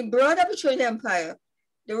 and we've been brought up in the empire.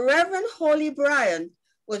 The Reverend Holy Brian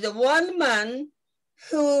was the one man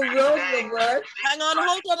who wrote the words. Hang on,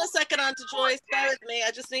 hold on a second, Auntie Joyce. Bear with me.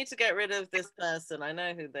 I just need to get rid of this person. I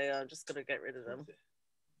know who they are. I'm just going to get rid of them.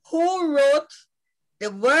 Who wrote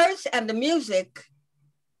the words and the music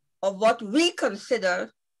of what we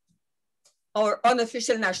consider our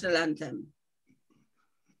unofficial national anthem.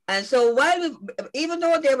 And so even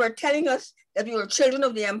though they were telling us that we were children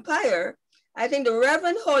of the empire, I think the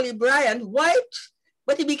Reverend Holy Brian, white,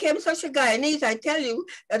 but he became such a Guyanese, I tell you,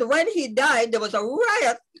 that when he died, there was a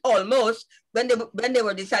riot almost when they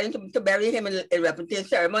were deciding to bury him in a repentance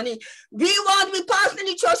ceremony. We want to be passing in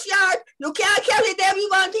the churchyard. You can't carry there, we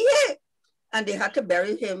want to hear. And they had to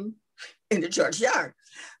bury him in the churchyard.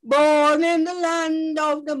 Born in the land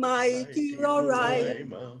of the mighty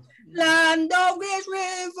Roraima, land of great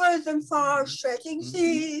rivers and far-stretching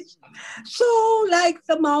seas, so like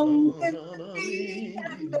the mountain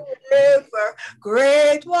and the river,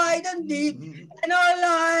 great, wide, and deep, in our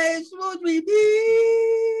lives would we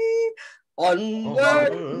be.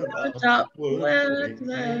 Onward, upward,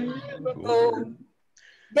 go,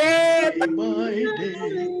 day by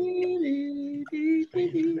day.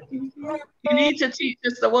 You need to teach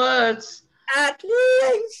us the words. at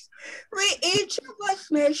length, we each of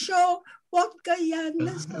us may show what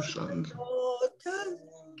Guyana's daughters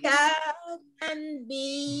can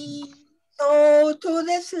be. So to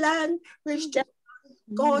this land which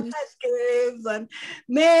God has given,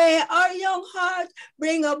 may our young hearts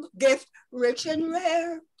bring a gift rich and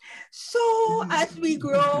rare. So as we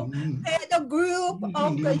grow, may the group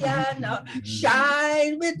of Guyana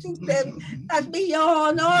shine with them as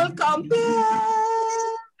beyond all compare.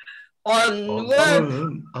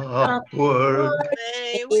 Onward, upward,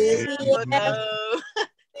 May we never go.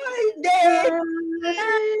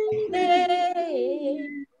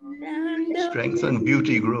 strength and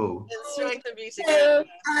beauty grow. And strength and beauty grow.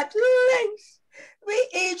 At length, we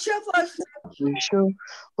each of us We show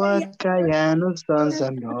what Guyana's sons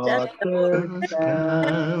and daughters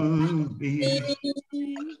can be.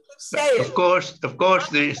 Of course,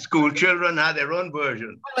 the school children had their own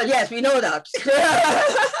version. But yes, we know that.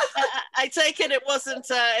 I take it wasn't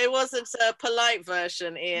a polite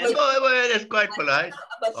version, Ian. Oh, well, it's quite polite.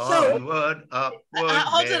 Onward, upward,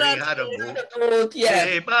 Mary had a boat.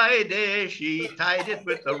 Day by day, she tied it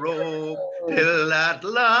with a rope, till at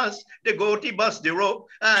last the goatee bust the rope,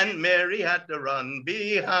 and Mary had to run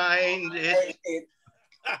behind it.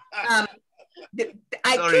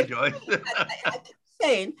 Sorry, Joyce. I keep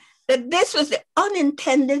saying that this was the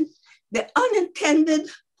unintended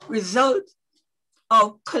result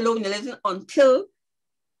of colonialism until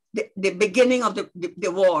the beginning of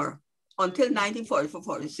the war, until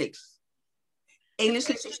 1944-46. English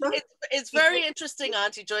literature. It's very interesting,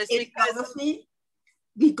 Auntie Joyce, because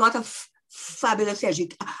we got a fabulous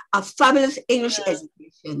English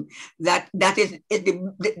education that is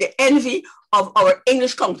the envy of our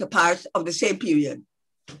English counterparts of the same period.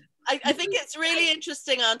 I think it's really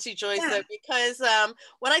interesting, Auntie Joyce, though, because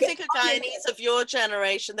when I think of Guyanese of your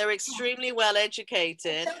generation, they're extremely well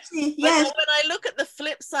educated. Yes. But when I look at the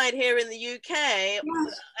flip side here in the UK,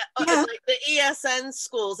 like the ESN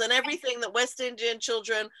schools and everything that West Indian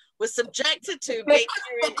children were subjected to. They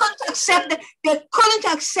couldn't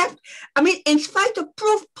accept, I mean, in spite of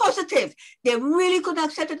proof positive, they really couldn't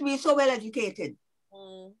accept it to be so well educated.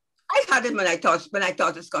 I had it when I taught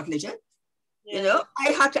the Scottish. You know,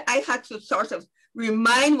 I had to sort of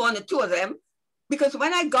remind one or two of them, because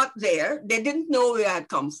when I got there, they didn't know where I had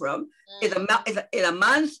come from. It's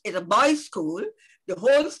a boys' school. The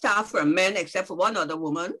whole staff were men except for one other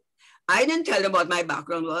woman. I didn't tell them what my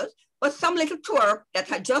background was, but some little twerp that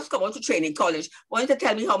had just come out to training college wanted to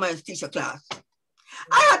tell me how I teach a class.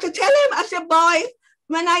 I had to tell him, I said, boy,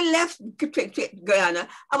 when I left Guyana,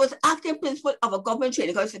 I was acting principal of a government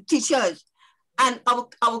training college for teachers. And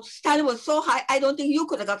our standard was so high, I don't think you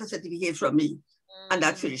could have got a certificate from me. And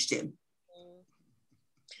that finished him.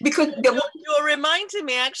 Because you're reminding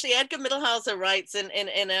me, actually, Edgar Mittelhauser writes in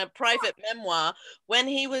a private memoir, when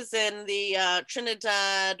he was in the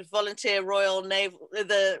Trinidad Royal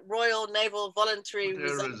Naval Voluntary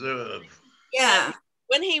Reserve. Yeah.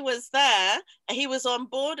 When he was there, he was on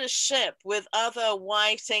board a ship with other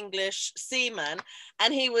white English seamen,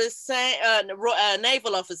 and he was saying,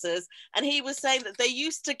 naval officers, and he was saying that they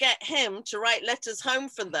used to get him to write letters home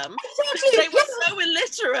for them. Exactly. They were so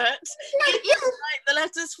illiterate, he would write the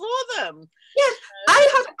letters for them. Yes,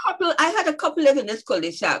 I had a couple living in this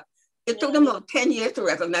cul-de-sac. It took them about 10 years to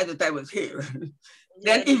recognize that I was here.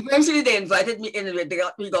 Then eventually they invited me in,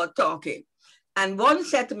 and we got talking. And one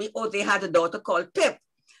said to me, oh, they had a daughter called Pip.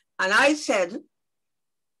 And I said,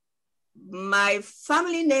 my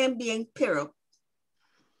family name being Pirrup,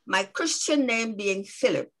 my Christian name being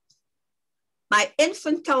Philip, my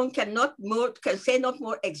infant tongue can say not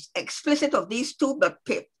more explicit of these two but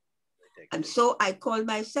Pip. And so I called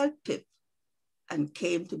myself Pip and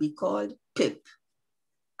came to be called Pip.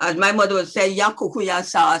 As my mother would say, Yakukuya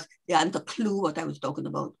sauce, they hadn't a clue what I was talking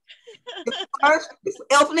about. The first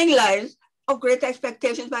opening lines of Great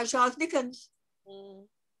Expectations by Charles Dickens.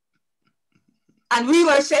 And we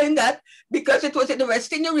were saying that because it was in the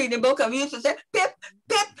West Indian reading book, and we used to say, Pip,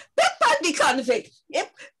 Pip, Pip and the convict.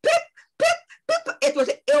 Yep, Pip, Pip, Pip. It was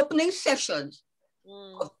the opening sessions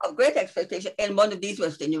of Great Expectation in one of these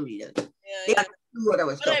West Indian readers. They had to do what I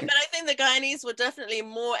was talking about. But I think the Guyanese were definitely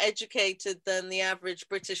more educated than the average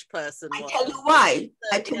British person was. I tell you why.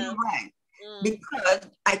 Because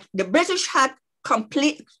the British had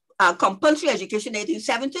compulsory education in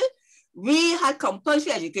 1870. We had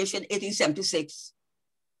compulsory education in 1876.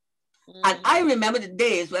 And I remember the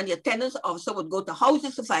days when the attendance officer would go to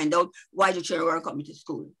houses to find out why the children weren't coming to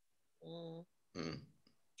school.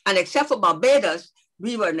 And except for Barbados,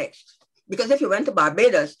 we were next. Because if you went to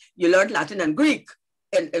Barbados, you learned Latin and Greek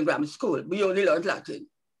in grammar school. We only learned Latin.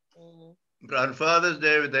 Grandfather's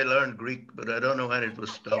Day, they learned Greek, but I don't know when it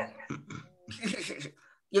was stopped.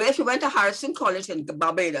 If you went to Harrison College in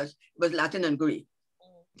Barbados, it was Latin and Greek.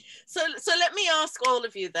 So let me ask all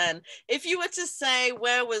of you then, if you were to say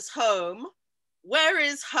where was home, where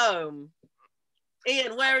is home?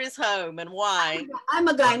 Ian, where is home and why? I'm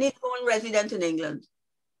a Guyanese-born resident in England.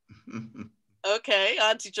 Okay,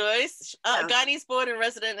 Auntie Joyce. Guyanese-born and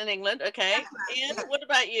resident in England. Okay. Ian, what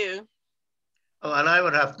about you? Oh, and I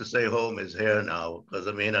would have to say home is here now, because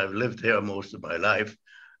I mean, I've lived here most of my life.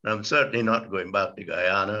 And I'm certainly not going back to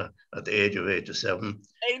Guyana at the age of 87.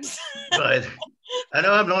 Right. I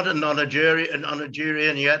know I'm not a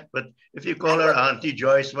non-Nigerian yet, but if you call her Auntie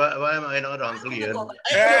Joyce, why am I not Uncle Ian?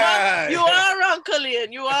 You are Uncle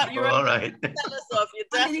Ian. You are. You're all right. Tell us off. You're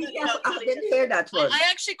definitely Uncle Ian. I didn't hear that one. I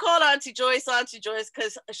actually call Auntie Joyce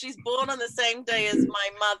because she's born on the same day as my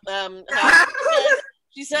mother.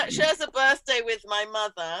 She shares a birthday with my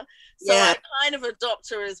mother, so I kind of adopt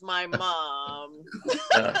her as my mom.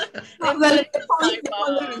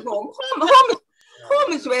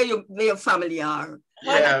 Home is where your family are.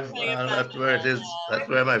 Yeah, well, that's where it is. That's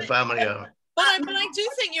where my family are. But I do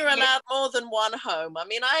think you're allowed more than one home. I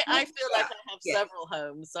mean, I feel like I have several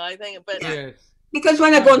homes, so I think. But because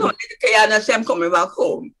when I go on holiday to Guyana, I'm coming back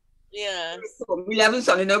home. Yes. We live in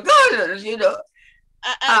Sunny Gardens, you know.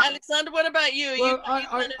 Alexander, what about you? Well,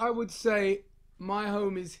 I would say my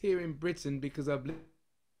home is here in Britain because I've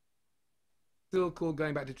still called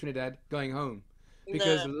going back to Trinidad going home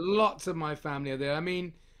because lots of my family are there. I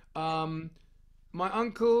mean, my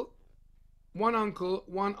uncle, one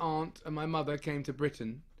aunt, and my mother came to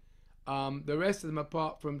Britain. The rest of them,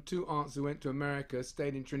 apart from two aunts who went to America,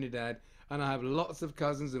 stayed in Trinidad. And I have lots of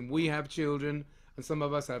cousins, and we have children, and some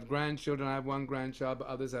of us have grandchildren. I have one grandchild, but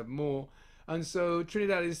others have more. And so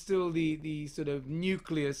Trinidad is still the sort of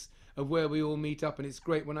nucleus of where we all meet up, and it's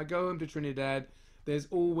great. When I go home to Trinidad, there's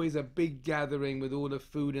always a big gathering with all the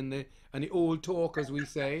food and the all talk, as we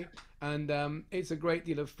say, and it's a great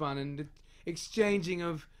deal of fun and the exchanging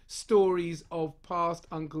of stories of past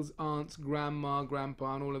uncles, aunts, grandma,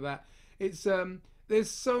 grandpa, and all of that. It's there's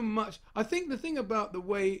so much. I think the thing about the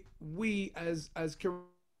way we as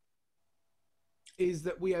is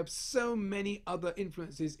that we have so many other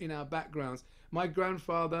influences in our backgrounds. My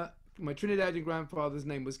grandfather, my Trinidadian grandfather's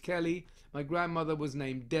name was Kelly. My grandmother was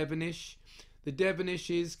named Devonish. The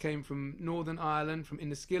Devonishes came from Northern Ireland, from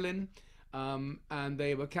Inniskillen, and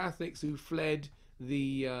they were Catholics who fled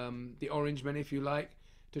the Orangemen, if you like,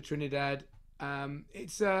 to Trinidad.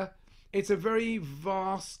 It's a very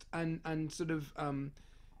vast and sort of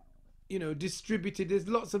distributed. There's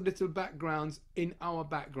lots of little backgrounds in our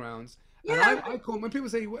backgrounds. Yeah. And when people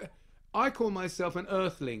say, I call myself an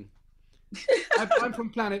earthling. I'm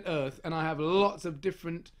from planet Earth, and I have lots of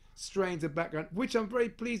different strains of background, which I'm very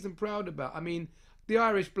pleased and proud about. I mean, the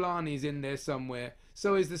Irish Blarney's in there somewhere.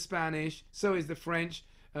 So is the Spanish. So is the French.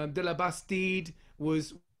 De la Bastide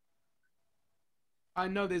was... I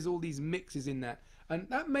know there's all these mixes in that. And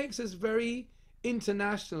that makes us very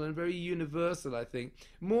international and very universal, I think.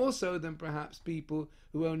 More so than perhaps people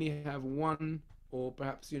who only have one or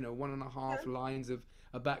perhaps, 1.5 lines of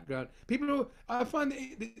a background. I find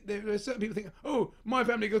that there are certain people think, oh, my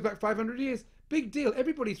family goes back 500 years. Big deal.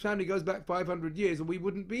 Everybody's family goes back 500 years or we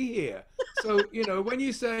wouldn't be here. So, when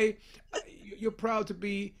you say you're proud to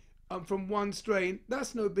be from one strain,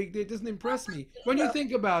 that's no big deal. It doesn't impress me. When you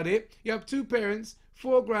think about it, you have 2 parents,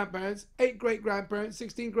 4 grandparents, 8 great-grandparents,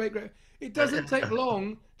 16 great-grand. It doesn't take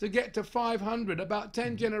long to get to 500. About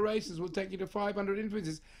 10 generations will take you to 500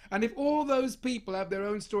 influences. And if all those people have their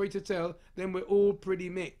own story to tell, then we're all pretty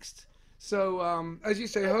mixed. So, as you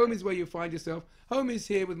say, home is where you find yourself. Home is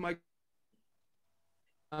here with my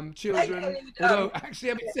children. Although, actually,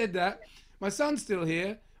 having said that, my son's still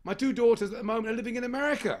here. My 2 daughters at the moment are living in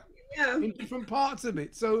America, in different parts of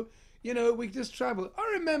it. So, we just travel.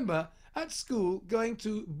 I remember at school going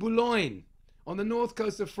to Boulogne on the north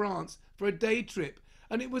coast of France for a day trip,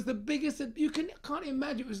 and it was the biggest. You can't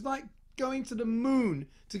imagine. It was like going to the moon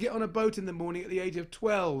to get on a boat in the morning at the age of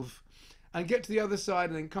 12 and get to the other side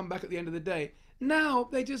and then come back at the end of the day. Now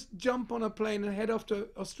they just jump on a plane and head off to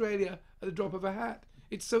Australia at the drop of a hat.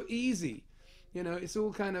 It's so easy. You know, it's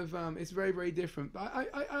all kind of, it's very, very different. I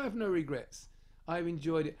have no regrets. I've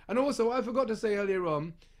enjoyed it. And also, I forgot to say earlier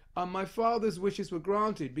on, my father's wishes were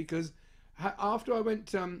granted because after I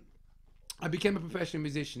went, I became a professional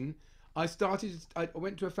musician. I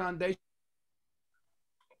went to a foundation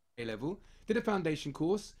A-level, did a foundation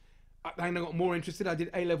course, and I got more interested. I did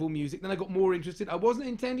A-level music, then I got more interested. I wasn't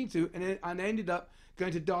intending to, and I ended up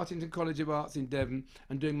going to Dartington College of Arts in Devon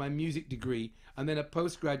and doing my music degree, and then a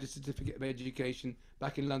postgraduate certificate of education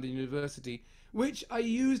back in London University, which I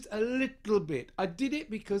used a little bit. I did it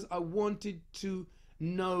because I wanted to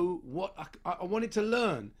know what I wanted to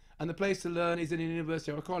learn, and the place to learn is in a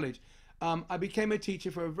university or a college. I became a teacher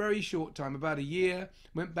for a very short time, about a year,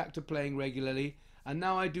 went back to playing regularly, and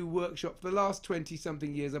now I do workshops. For the last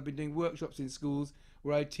 20-something years, I've been doing workshops in schools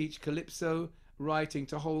where I teach calypso writing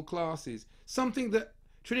to whole classes, something that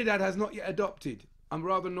Trinidad has not yet adopted. I'm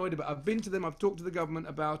rather annoyed about it. I've been to them, I've talked to the government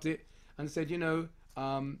about it, and said, you know,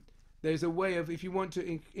 there's a way of, if you want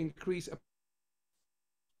to increase,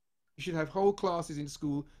 you should have whole classes in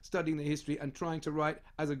school studying the history and trying to write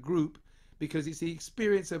as a group, because it's the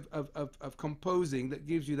experience of composing that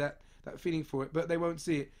gives you that feeling for it, but they won't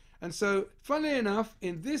see it. And so, funnily enough,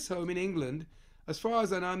 in this home in England, as far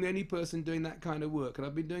as I know, I'm the only person doing that kind of work, and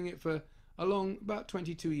I've been doing it for about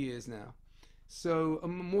 22 years now. So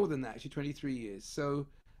more than that, actually 23 years. So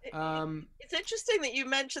it's interesting that you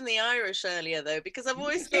mentioned the Irish earlier, though, because I've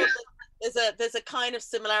always thought that there's a kind of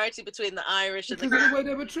similarity between the Irish and because of the way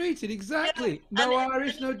they were treated. Exactly. Yeah. No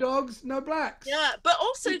Irish, no dogs, no blacks. Yeah, but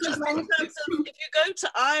also just in terms of, if you go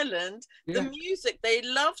to Ireland, the music, they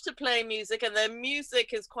love to play music, and their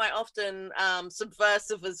music is quite often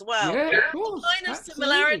subversive as well. Yeah, of course. Kind of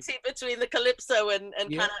similarity between the calypso and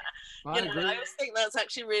kind of, you know, I always think that's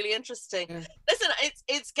actually really interesting. Yeah. Listen,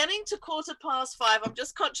 it's getting to 5:15. I'm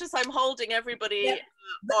just conscious I'm holding everybody.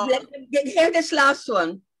 Hear this last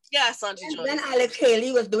one. Yes, Auntie Joyce. When Alex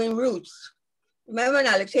Haley was doing Roots. Remember when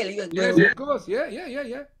Alex Haley was doing Roots? Of course. Yeah.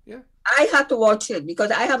 I had to watch it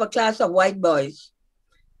because I have a class of white boys.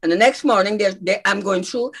 And the next morning, I'm going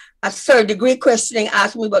through a third-degree questioning,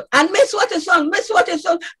 asking me about, and Miss what is on, Miss what is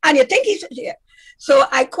on, and you think he's here. So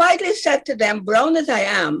I quietly said to them, brown as I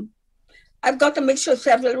am, I've got a mixture of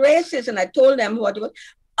several races, and I told them what it was.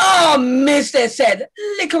 Oh, Miss, they said,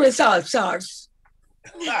 licorice all sorts.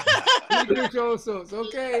 Licorice all sorts,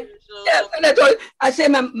 okay. Yeah, and I say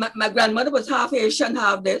my grandmother was half Asian,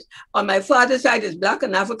 half this. On my father's side is black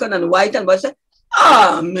and African and white, and was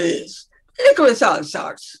oh, Miss, licorice all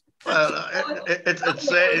sorts. Well, it's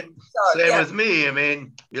same with me. I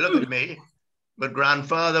mean, you look at me, but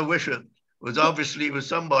grandfather Wishart was obviously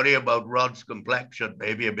somebody about Rod's complexion,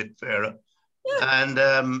 maybe a bit fairer. Yeah.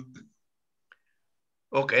 And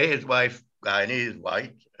okay, his wife Guyana is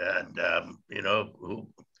white, and you know,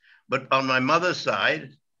 but on my mother's side,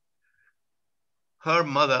 her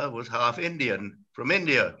mother was half Indian from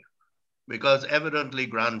India, because evidently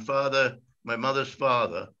grandfather, my mother's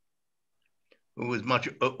father, who was much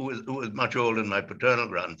older than my paternal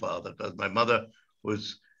grandfather, because my mother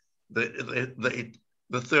was the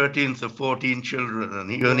 13th of 14 children,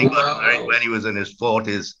 and he only got married when he was in his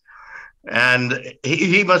 40s. And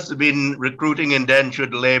he must have been recruiting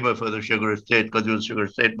indentured labor for the sugar estate, because he was sugar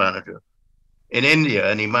estate manager in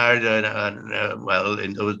India. And he married well,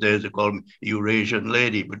 in those days they called me Eurasian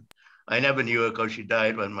lady, but I never knew her because she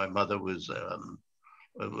died when my mother was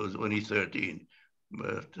only 13.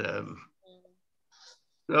 But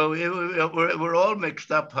so we're all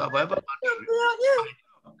mixed up, however.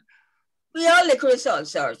 We are licorice all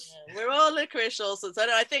sorts. Yeah, we're all licorice all sorts.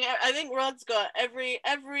 I think Rod's got every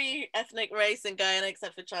ethnic race in Guyana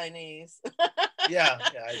except for Chinese. Yeah.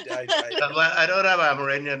 I don't have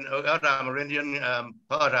Amerindian. I got Amerindian,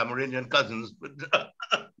 part Amerindian cousins, but.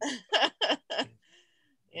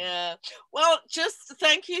 Yeah. Well, just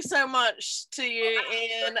thank you so much to you,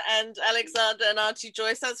 Ian and Alexander and Auntie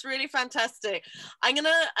Joyce. That's really fantastic. I'm gonna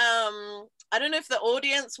I don't know if the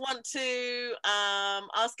audience want to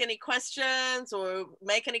ask any questions or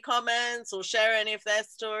make any comments or share any of their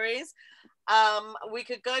stories. We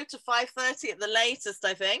could go to 5:30 at the latest,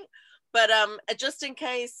 I think. But just in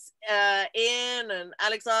case, Ian and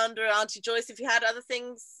Alexander, Auntie Joyce, if you had other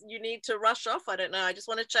things you need to rush off, I don't know. I just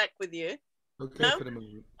want to check with you. Okay, no? for the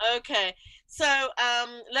moment. Okay, so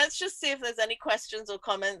let's just see if there's any questions or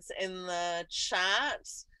comments in the chat.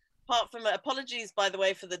 Apart from apologies, by the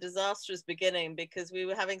way, for the disastrous beginning, because we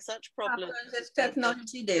were having such problems.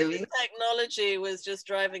 Technology, technology was just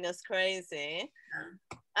driving us crazy.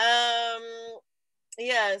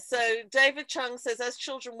 Yeah, so David Chung says, as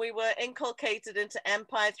children, we were inculcated into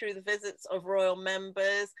empire through the visits of royal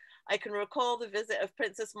members. I can recall the visit of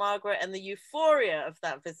Princess Margaret and the euphoria of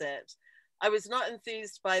that visit. I was not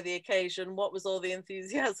enthused by the occasion. What was all the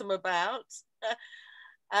enthusiasm about?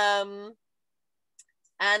 And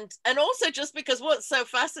also, just because what's so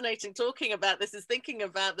fascinating talking about this is thinking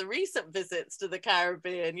about the recent visits to the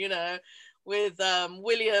Caribbean, you know, with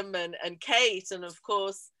William and Kate, and of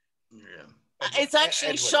course, Yeah. it's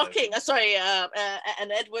actually Edward, shocking. Sorry,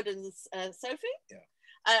 and Edward and Sophie. Yeah.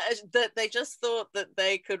 That they just thought that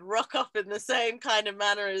they could rock up in the same kind of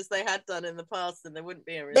manner as they had done in the past, and there wouldn't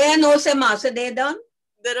be a resistance. They know say Master they done.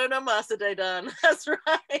 They don't know Master Day done. That's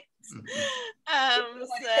right. So,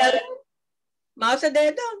 Master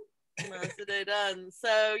they done. Master Day done.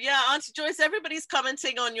 So yeah, Auntie Joyce, everybody's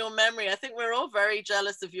commenting on your memory. I think we're all very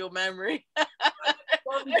jealous of your memory. I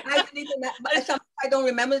don't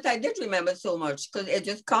remember it. I did remember so much because it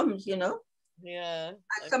just comes, you know. Yeah.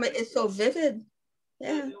 Some it's so vivid.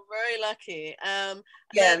 Yeah. You're very lucky.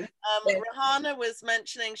 Yeah. Rahana was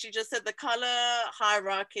mentioning, she just said the color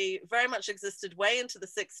hierarchy very much existed way into the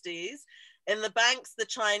 60s. In the banks, the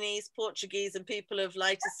Chinese, Portuguese, and people of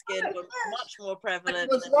lighter skin were much more prevalent.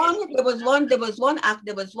 There was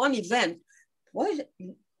one event. What is it?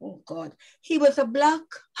 Oh God. He was a black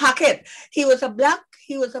Hackett. He was a black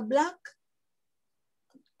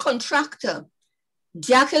contractor.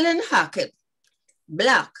 Jacqueline Hackett,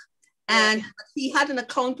 black. And he had an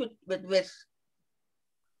account with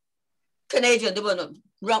Canadian,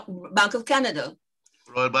 Bank of Canada.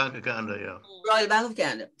 Royal Bank of Canada, yeah. Royal Bank of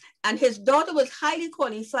Canada. And his daughter was highly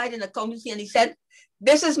qualified in accountancy. And he said,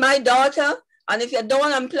 this is my daughter. And if you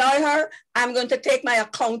don't employ her, I'm going to take my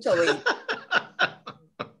account away.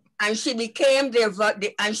 And she became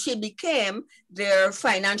their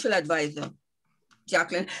financial advisor,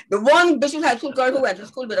 Jacqueline. The one Bishop High School girl who went to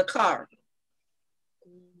school with a car.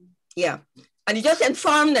 Yeah. And he just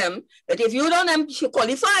informed them that if you don't, she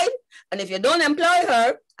qualified, and if you don't employ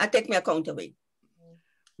her, I take my account away.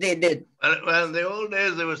 They did. Well, in the old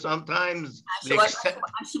days, there was sometimes the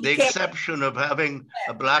exception of having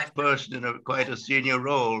a black person in quite a senior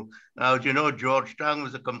role. Now, as you know, Georgetown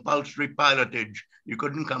was a compulsory pilotage. You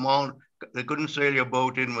couldn't come on, they couldn't sail your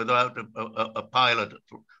boat in without a pilot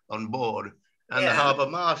on board. And the harbor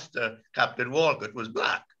master, Captain Walcott, was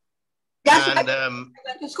black. I went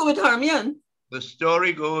to school with Hermione. The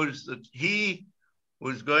story goes that he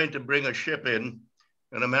was going to bring a ship in,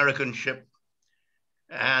 an American ship,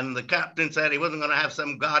 and the captain said he wasn't going to have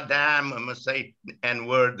some goddamn, I must say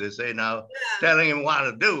N-word, they say now, telling him what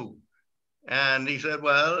to do. And he said,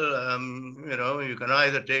 well, you know, you can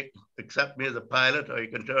either accept me as a pilot, or you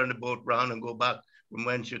can turn the boat around and go back from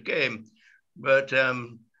whence you came. But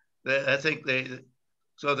I think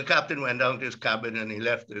so the captain went down to his cabin and he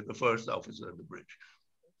left the first officer at the bridge.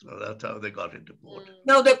 So that's how they got into port.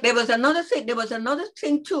 No, there was another thing. There was another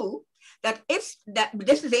thing too, that this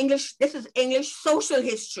is English social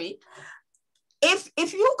history.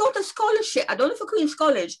 If you go to scholarship, I don't know for Queen's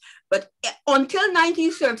College, but until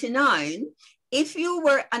 1939, if you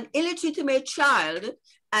were an illegitimate child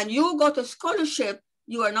and you got a scholarship,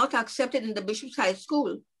 you are not accepted in the Bishop's High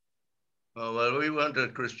School. Oh, well, we weren't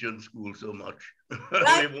at Christian school so much.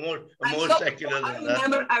 Right? more secular than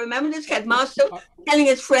that. I remember this headmaster telling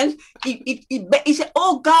his friends, he said,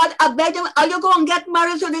 oh God, I beg them, are you going to get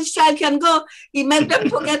married so this child can go? He meant them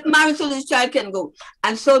to get married so this child can go.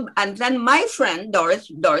 And then my friend, Doris,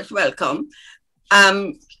 welcome,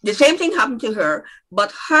 the same thing happened to her,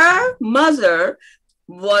 but her mother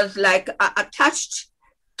was like attached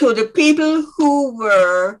to the people who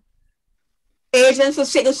were agents for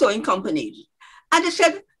cigar sewing companies. And they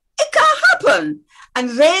said, it can't happen. And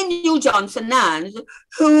they knew Johnson Nance,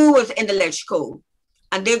 who was in the Lechco,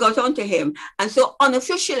 and they got onto him. And so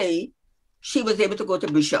unofficially, she was able to go to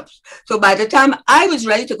Bishop's. So by the time I was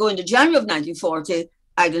ready to go in the January of 1940,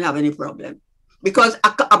 I didn't have any problem because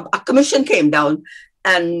a commission came down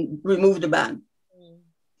and removed the ban.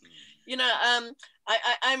 You know,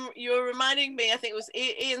 you're reminding me, I think it was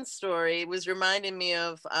Ian's story, was reminding me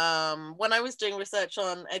of when I was doing research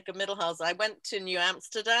on Edgar Middlehouse. I went to New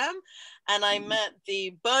Amsterdam and I met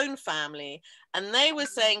the Bone family, and they were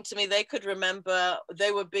saying to me they could remember,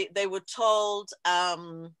 they were told,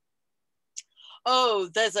 oh,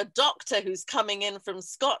 there's a doctor who's coming in from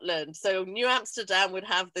Scotland. So New Amsterdam would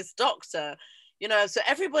have this doctor. You know, so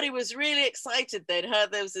everybody was really excited. They'd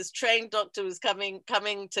heard there was this trained doctor was coming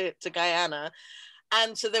to Guyana.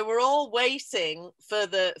 And so they were all waiting for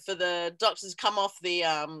the doctors to come off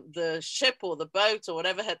the ship or the boat or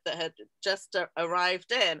whatever that had just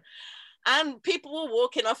arrived in. and people were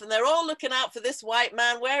walking off, and they're all looking out for this white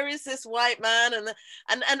man. Where is this white man? And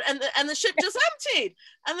the ship just emptied.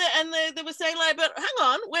 And they were saying like, but hang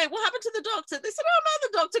on, wait, what happened to the doctor? They said, oh no,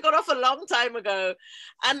 the doctor got off a long time ago,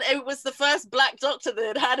 and it was the first black doctor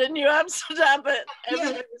that had in New Amsterdam. But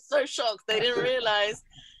everybody was so shocked they didn't realize.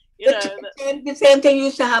 The same thing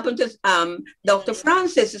used to happen to Dr.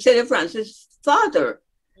 Francis, Cecilia Francis' father.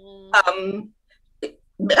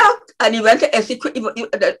 Black, and he went to Essex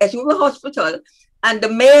Hospital, and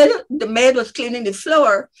the maid was cleaning the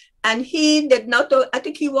floor, and he did not know, I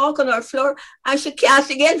think he walked on her floor, and she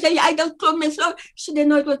cast again, saying, I just cleaned my floor. She didn't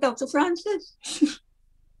know it was Dr. Francis.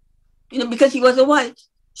 Because he was a white.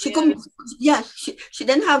 She couldn't, she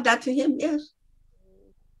didn't have that to him, yes.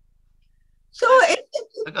 So I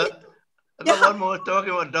got one more,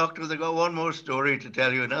 talking about doctors, I got one more story to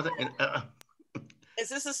tell you. Another. Is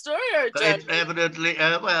this a story or a joke? It's evidently,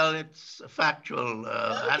 well, it's a factual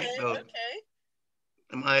anecdote. Okay.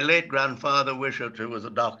 My late grandfather, Wishart, who was a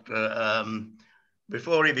doctor,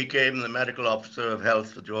 before he became the medical officer of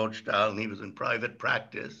health for Georgetown, he was in private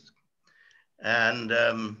practice. And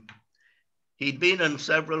he'd been on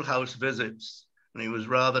several house visits, and he was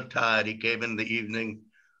rather tired. He came in the evening.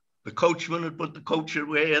 The coachman had put the coach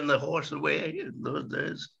away and the horse away in those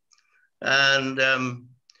days. And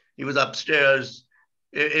he was upstairs.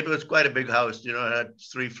 It was quite a big house, it had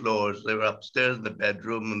 3 floors. They were upstairs in the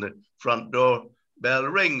bedroom, and the front door bell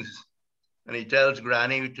rings. And he tells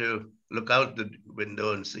Granny to look out the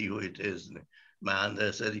window and see who it is. And the man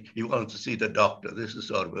there said he wants to see the doctor. This is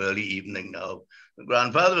sort of early evening now. The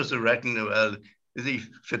grandfather was reckoning, well, is he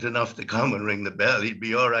fit enough to come and ring the bell? He'd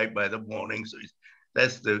be all right by the morning. So he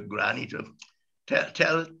says to Granny to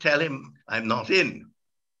tell him I'm not in.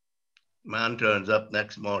 The man turns up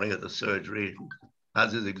next morning at the surgery,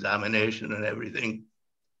 has his examination and everything.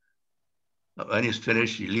 When he's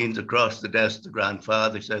finished, he leans across the desk to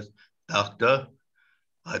grandfather. He says, Doctor,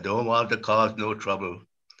 I don't want to cause no trouble,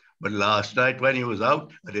 but last night when he was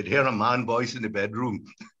out, I did hear a man voice in the bedroom.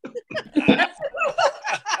 I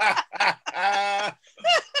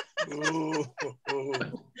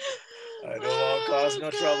don't want to cause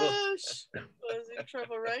no trouble. Causing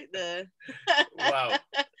trouble right there. Wow.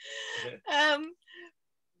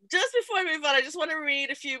 Just before I move on, I just want to read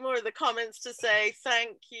a few more of the comments to say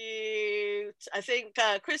thank you. I think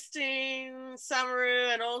Christine,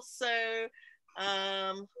 Samaru, and also,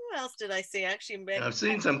 who else did I see? Actually, I've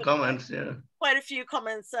seen some comments, yeah. Quite a few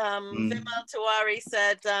comments. Vimal Tiwari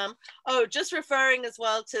said, just referring as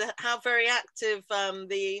well to how very active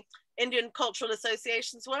the Indian cultural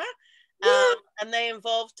associations were. And they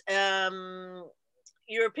involved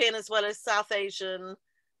European as well as South Asian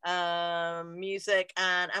music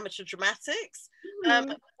and amateur dramatics.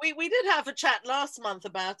 We did have a chat last month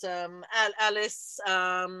about Alice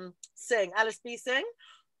B. Singh,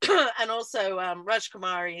 and also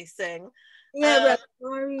Rajkumari Singh. Yeah,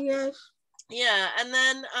 Rajkumari, yes. Yeah, and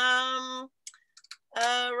then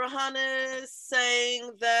Rahana is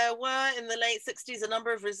saying there were in the late 60s a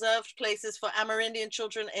number of reserved places for Amerindian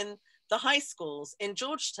children in the high schools in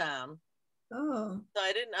Georgetown. Oh, so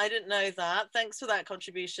I didn't know that. Thanks for that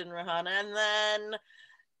contribution, Rahana. And then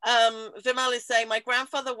Vimal is saying, my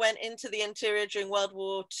grandfather went into the interior during World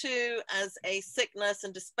War II as a sick nurse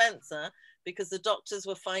and dispenser because the doctors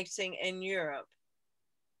were fighting in Europe.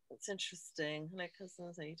 That's interesting. Hello,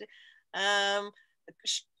 cousins, how you doing?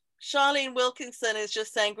 Charlene Wilkinson is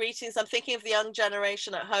just saying, greetings. I'm thinking of the young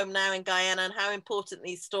generation at home now in Guyana and how important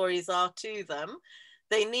these stories are to them.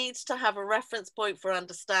 They need to have a reference point for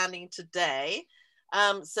understanding today.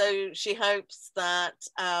 So she hopes that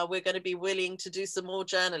we're going to be willing to do some more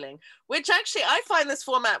journaling, which actually I find this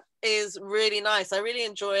format is really nice. I really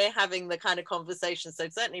enjoy having the kind of conversation. So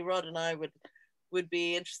certainly Rod and I would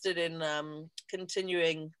be interested in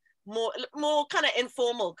continuing more kind of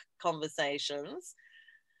informal conversations.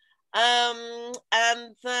 And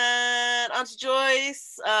then Auntie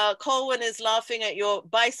Joyce, Colwyn is laughing at your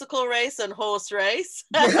bicycle race and horse race,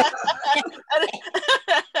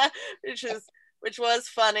 which was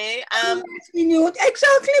funny. We knew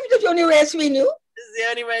exactly, the only race we knew. This is the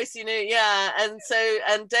only race you knew, yeah.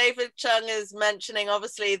 And David Chung is mentioning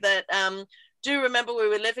obviously that do remember we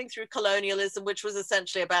were living through colonialism, which was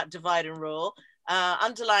essentially about divide and rule,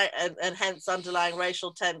 underlying and hence underlying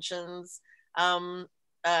racial tensions.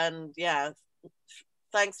 And yeah,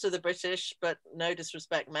 thanks to the British, but no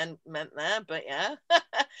disrespect meant there, but yeah.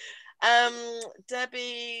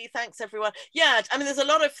 Debbie, thanks everyone. Yeah, I mean, there's a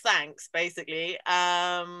lot of thanks basically,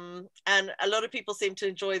 and a lot of people seem to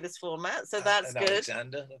enjoy this format, so that's good.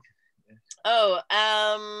 Alexander. Oh,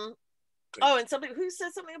 Oh, and somebody who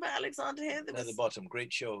said something about Alexander here? At the bottom,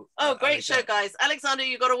 great show. Oh, great show, guys. Alexander,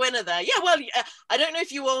 you got a winner there. Yeah, well, I don't know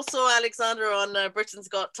if you all saw Alexander on Britain's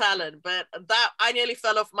Got Talent, but that I nearly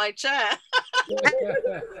fell off my chair.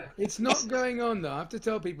 It's not going on, though. I have to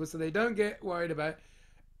tell people so they don't get worried about it.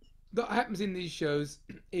 What happens in these shows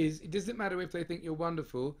is it doesn't matter if they think you're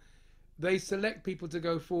wonderful. They select people to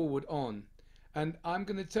go forward on. And I'm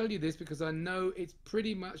going to tell you this because I know it's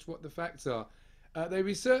pretty much what the facts are. They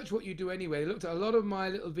research what you do anyway. They looked at a lot of my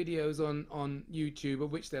little videos on YouTube,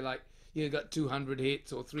 of which they're like, you know, got 200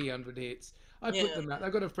 hits or 300 hits. I put them out.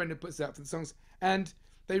 I've got a friend who puts out for the songs. And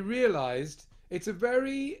they realized it's a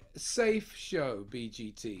very safe show,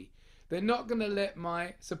 BGT. They're not going to let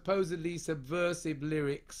my supposedly subversive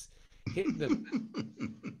lyrics hit them.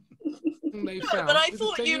 They found, but I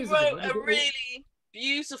thought you wrote a really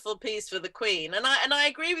beautiful piece for the Queen, and I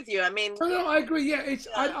agree with you. I mean, no, I agree. Yeah, it's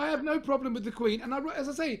I have no problem with the Queen, and as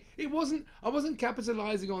I say, I wasn't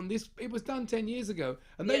capitalizing on this. It was done 10 years ago,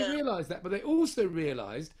 and they realized that, but they also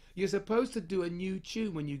realized you're supposed to do a new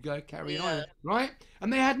tune when you go carry on, right?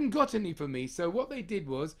 And they hadn't got any for me, so what they did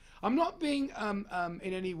was, I'm not being in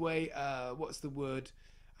any way what's the word?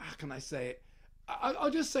 How can I say it? I'll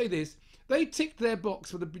just say this: they ticked their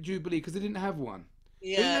box for the Jubilee because they didn't have one.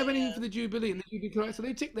 They didn't have anything for the Jubilee, and the Jubilee correct, so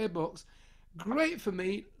they ticked their box. Great for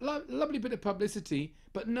me, lovely bit of publicity,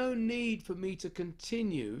 but no need for me to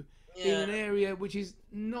continue in an area which is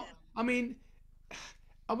not. I mean,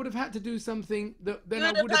 I would have had to do something that then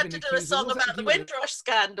I would have been accused. You would have had to do a song about the Windrush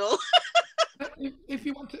scandal. If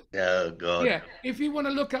you want to, oh God, yeah. If you want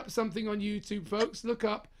to look up something on YouTube, folks, look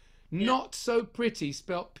up "Not So Pretty,"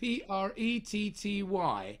 spelled Pretty.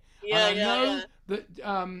 I know that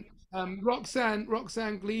Roxanne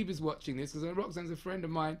Glebe is watching this because Roxanne's a friend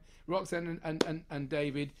of mine. Roxanne and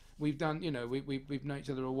David, we've done, you know, we've known each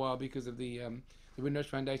other a while because of the Windrush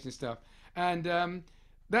Foundation stuff, and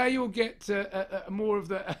there you'll get more of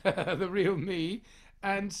the the real me.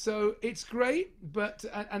 And so it's great, but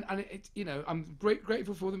and it's, you know, I'm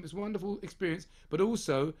grateful for them. It's a wonderful experience, but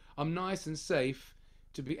also I'm nice and safe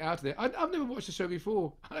to be out of there. I've never watched the show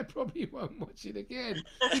before. I probably won't watch it again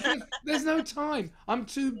because there's no time. I'm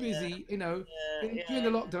too busy, you know. During the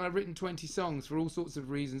lockdown, I've written 20 songs for all sorts of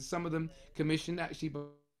reasons. Some of them commissioned actually, by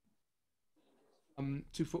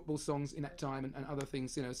 2 football songs in that time and other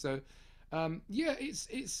things, you know. So yeah,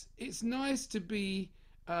 it's nice to be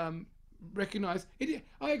recognized.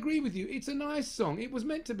 I agree with you. It's a nice song. It was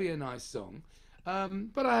meant to be a nice song,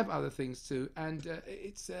 but I have other things too, and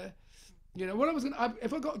it's. You know what I was gonna.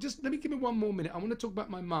 If I got just let me give me 1 more minute. I want to talk about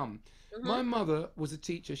my mum. My mother was a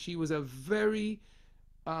teacher. She was a very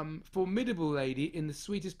formidable lady in the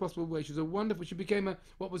sweetest possible way. She was a wonderful. She became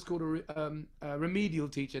what was called a remedial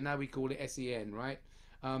teacher. Now we call it SEN, right?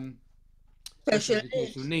 Special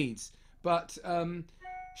educational needs. But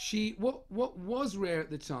what was rare at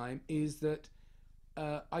the time is that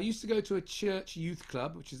I used to go to a church youth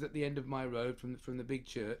club, which is at the end of my road from the big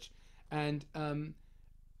church, and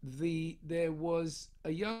there was a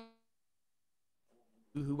young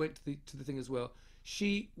who went to the thing as well.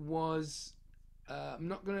 She was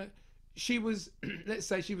she was let's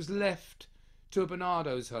say she was left to a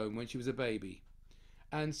Barnardo's home when she was a baby,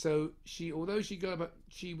 and so although she got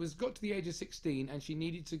to the age of 16 and she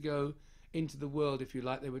needed to go into the world, if you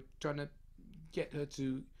like. They were trying to get her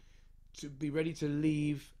to be ready to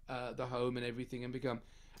leave the home and everything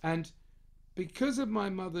and because of my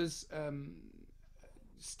mother's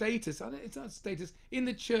status, it's not status in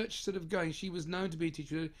the church sort of going, she was known to be a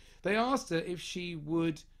teacher. They asked her if she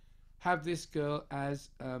would have this girl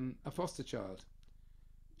as a foster child.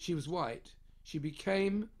 She was white. She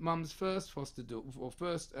became mum's first foster daughter, or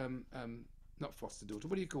first not foster daughter,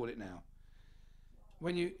 what do you call it now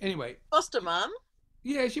when you foster mum?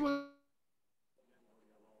 Yeah, she was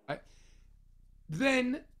right.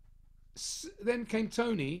 Then came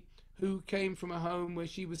Tony, who came from a home where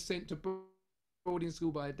she was sent to boarding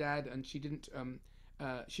school by her dad, and she didn't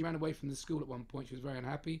she ran away from the school at one point. She was very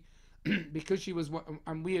unhappy because she was,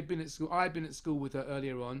 and we had been at school. I had been at school with her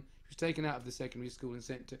earlier on. She was taken out of the secondary school and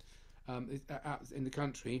sent to out in the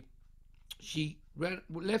country. She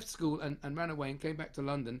left school and ran away and came back to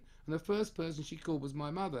London, and the first person she called was my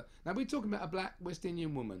mother. Now we're talking about a black West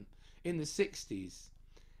Indian woman in the 60s,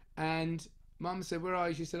 and Mum said, "Where are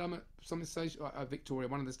you?" She said, "I'm at some station, Victoria,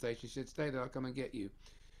 one of the stations." She said, "Stay there, I'll come and get you."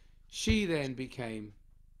 She then became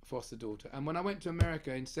a foster daughter. And when I went to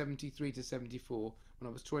America in 73 to 74, when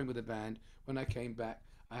I was touring with a band, when I came back,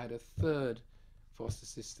 I had a third foster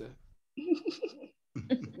sister,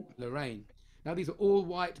 Lorraine. Now, these are all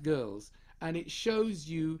white girls, and it shows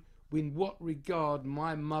you in what regard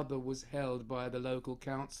my mother was held by the local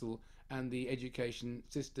council and the education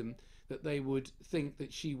system that they would think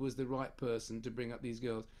that she was the right person to bring up these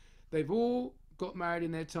girls. They've all got married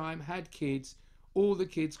in their time, had kids. All the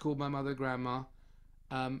kids called my mother grandma.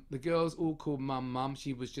 The girls all called mum mum.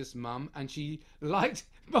 She was just mum, and she liked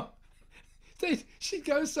mum. She'd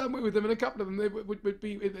go somewhere with them, and a couple of them they would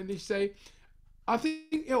be, and they'd say, I think,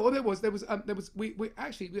 you know, we had a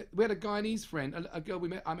Guyanese friend, a girl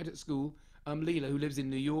I met at school, Leela, who lives in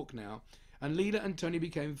New York now, and Leela and Tony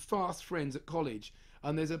became fast friends at college.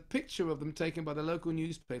 And there's a picture of them taken by the local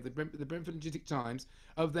newspaper, the Brentford and Chiswick Times,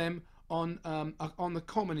 of them on the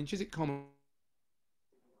Common in Chiswick Common.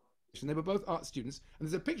 And they were both art students, and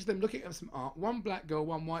there's a picture of them looking at some art, one black girl,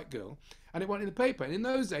 one white girl, and it went in the paper. And in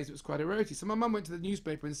those days, it was quite a rarity. So my mum went to the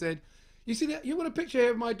newspaper and said, "You see that? You want a picture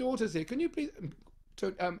here of my daughters here? Can you please?"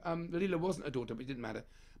 Leela wasn't a daughter, but it didn't matter.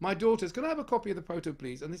 "My daughters, can I have a copy of the photo,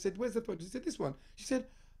 please?" And they said, "Where's the photo?" She said, "This one." She said,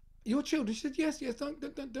 "Your children?" She said, "Yes. Don't.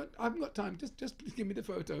 I haven't got time. Just please give me the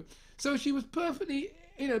photo." So she was perfectly,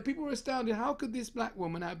 you know, people were astounded. How could this black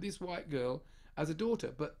woman have this white girl as a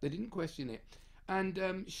daughter? But they didn't question it.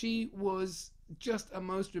 And she was just a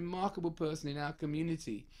most remarkable person in our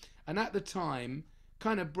community. And at the time,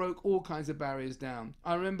 kind of broke all kinds of barriers down.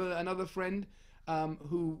 I remember another friend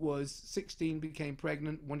who was 16, became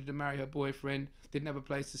pregnant, wanted to marry her boyfriend, didn't have a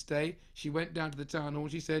place to stay. She went down to the town hall.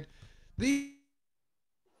 She said, them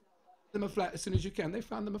a flat as soon as you can. They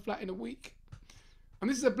found them a flat in a week. And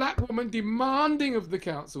this is a black woman demanding of the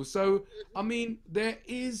council. So, I mean,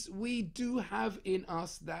 we do have in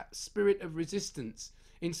us that spirit of resistance.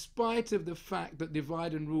 In spite of the fact that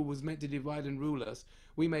divide and rule was meant to divide and rule us,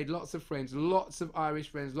 we made lots of friends, lots of Irish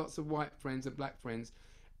friends, lots of white friends and black friends,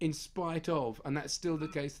 in spite of, and that's still the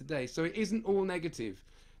case today. So it isn't all negative.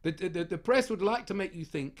 The press would like to make you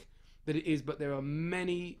think that it is, but there are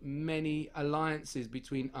many, many alliances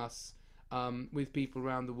between us with people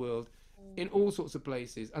around the world in all sorts of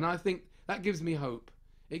places. And I think that gives me hope.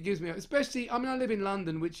 It gives me hope. Especially, I mean, I live in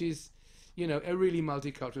London, which is, you know, a really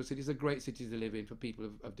multicultural city. It's a great city to live in for people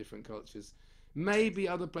of different cultures. Maybe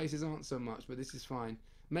other places aren't so much, but this is fine.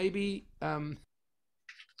 Maybe London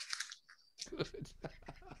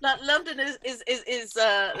is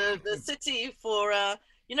the city for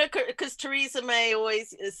you know, because Theresa May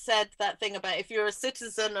always said that thing about if you're a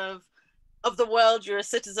citizen of the world, you're a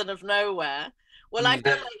citizen of nowhere. Well, I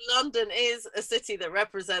feel like London is a city that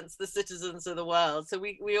represents the citizens of the world. So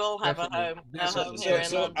we all have a home here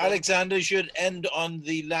in London. Alexander should end on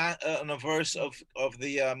the on a verse of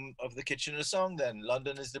the Kitchener song. Then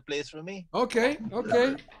London is the place for me. Okay.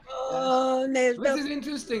 Oh, This is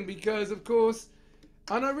interesting because, of course,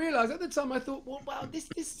 and I realized at the time I thought, well, wow, this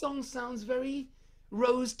song sounds very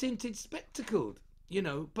rose-tinted, spectacled, you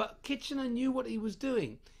know. But Kitchener knew what he was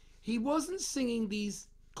doing. He wasn't singing these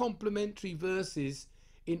complimentary verses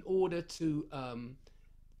in order to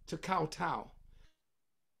kowtow,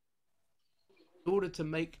 in order to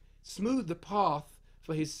make smooth the path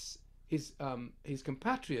for his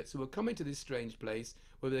compatriots who are coming to this strange place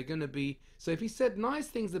where they're going to be. So if he said nice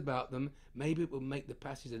things about them, maybe it will make the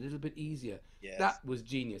passage a little bit easier. Yes. That was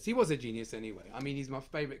genius. He was a genius anyway. I mean, he's my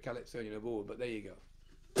favorite calypsonian of all, but there you go.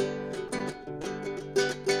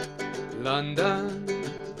 London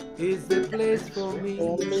is the place for me.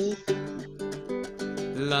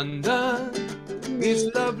 London,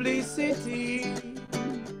 this lovely city.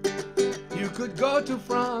 You could go to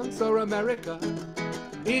France or America,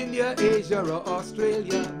 India, Asia or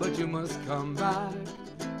Australia, but you must come back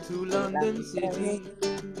to London City.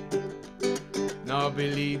 Now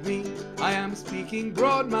believe me, I am speaking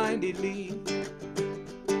broad-mindedly.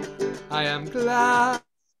 I am glad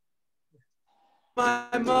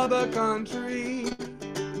my mother country.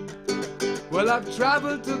 Well, I've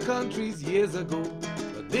traveled to countries years ago,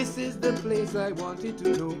 but this is the place I wanted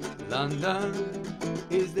to know. London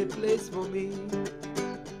is the place for me.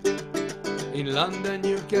 In London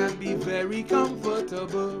you can be very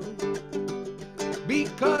comfortable,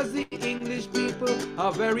 because the English people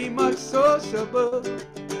are very much sociable.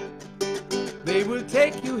 They will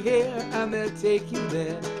take you here and they'll take you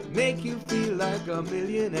there, make you feel like a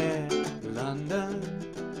millionaire. London,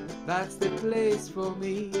 that's the place for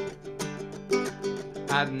me.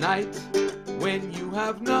 At night, when you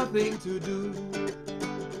have nothing to do,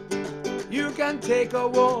 you can take a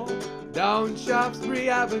walk down Shaftesbury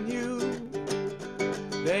Avenue.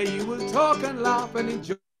 There you will talk and laugh and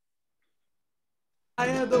enjoy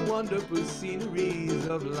the wonderful sceneries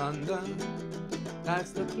of London.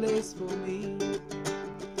 That's the place for me.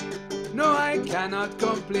 No, I cannot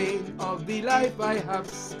complain of the life I have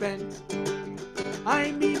spent.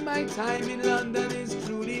 I mean, my time in London is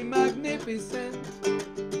truly magnificent.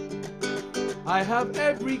 I have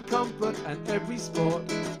every comfort and every sport,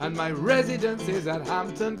 and my residence is at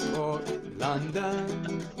Hampton Court,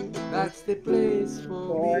 London. That's the place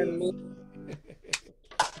for me.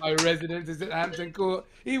 My residence is at Hampton Court.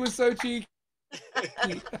 He was so cheeky.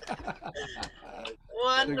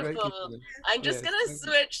 Wonderful. I'm just going to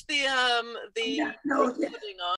switch the recording on.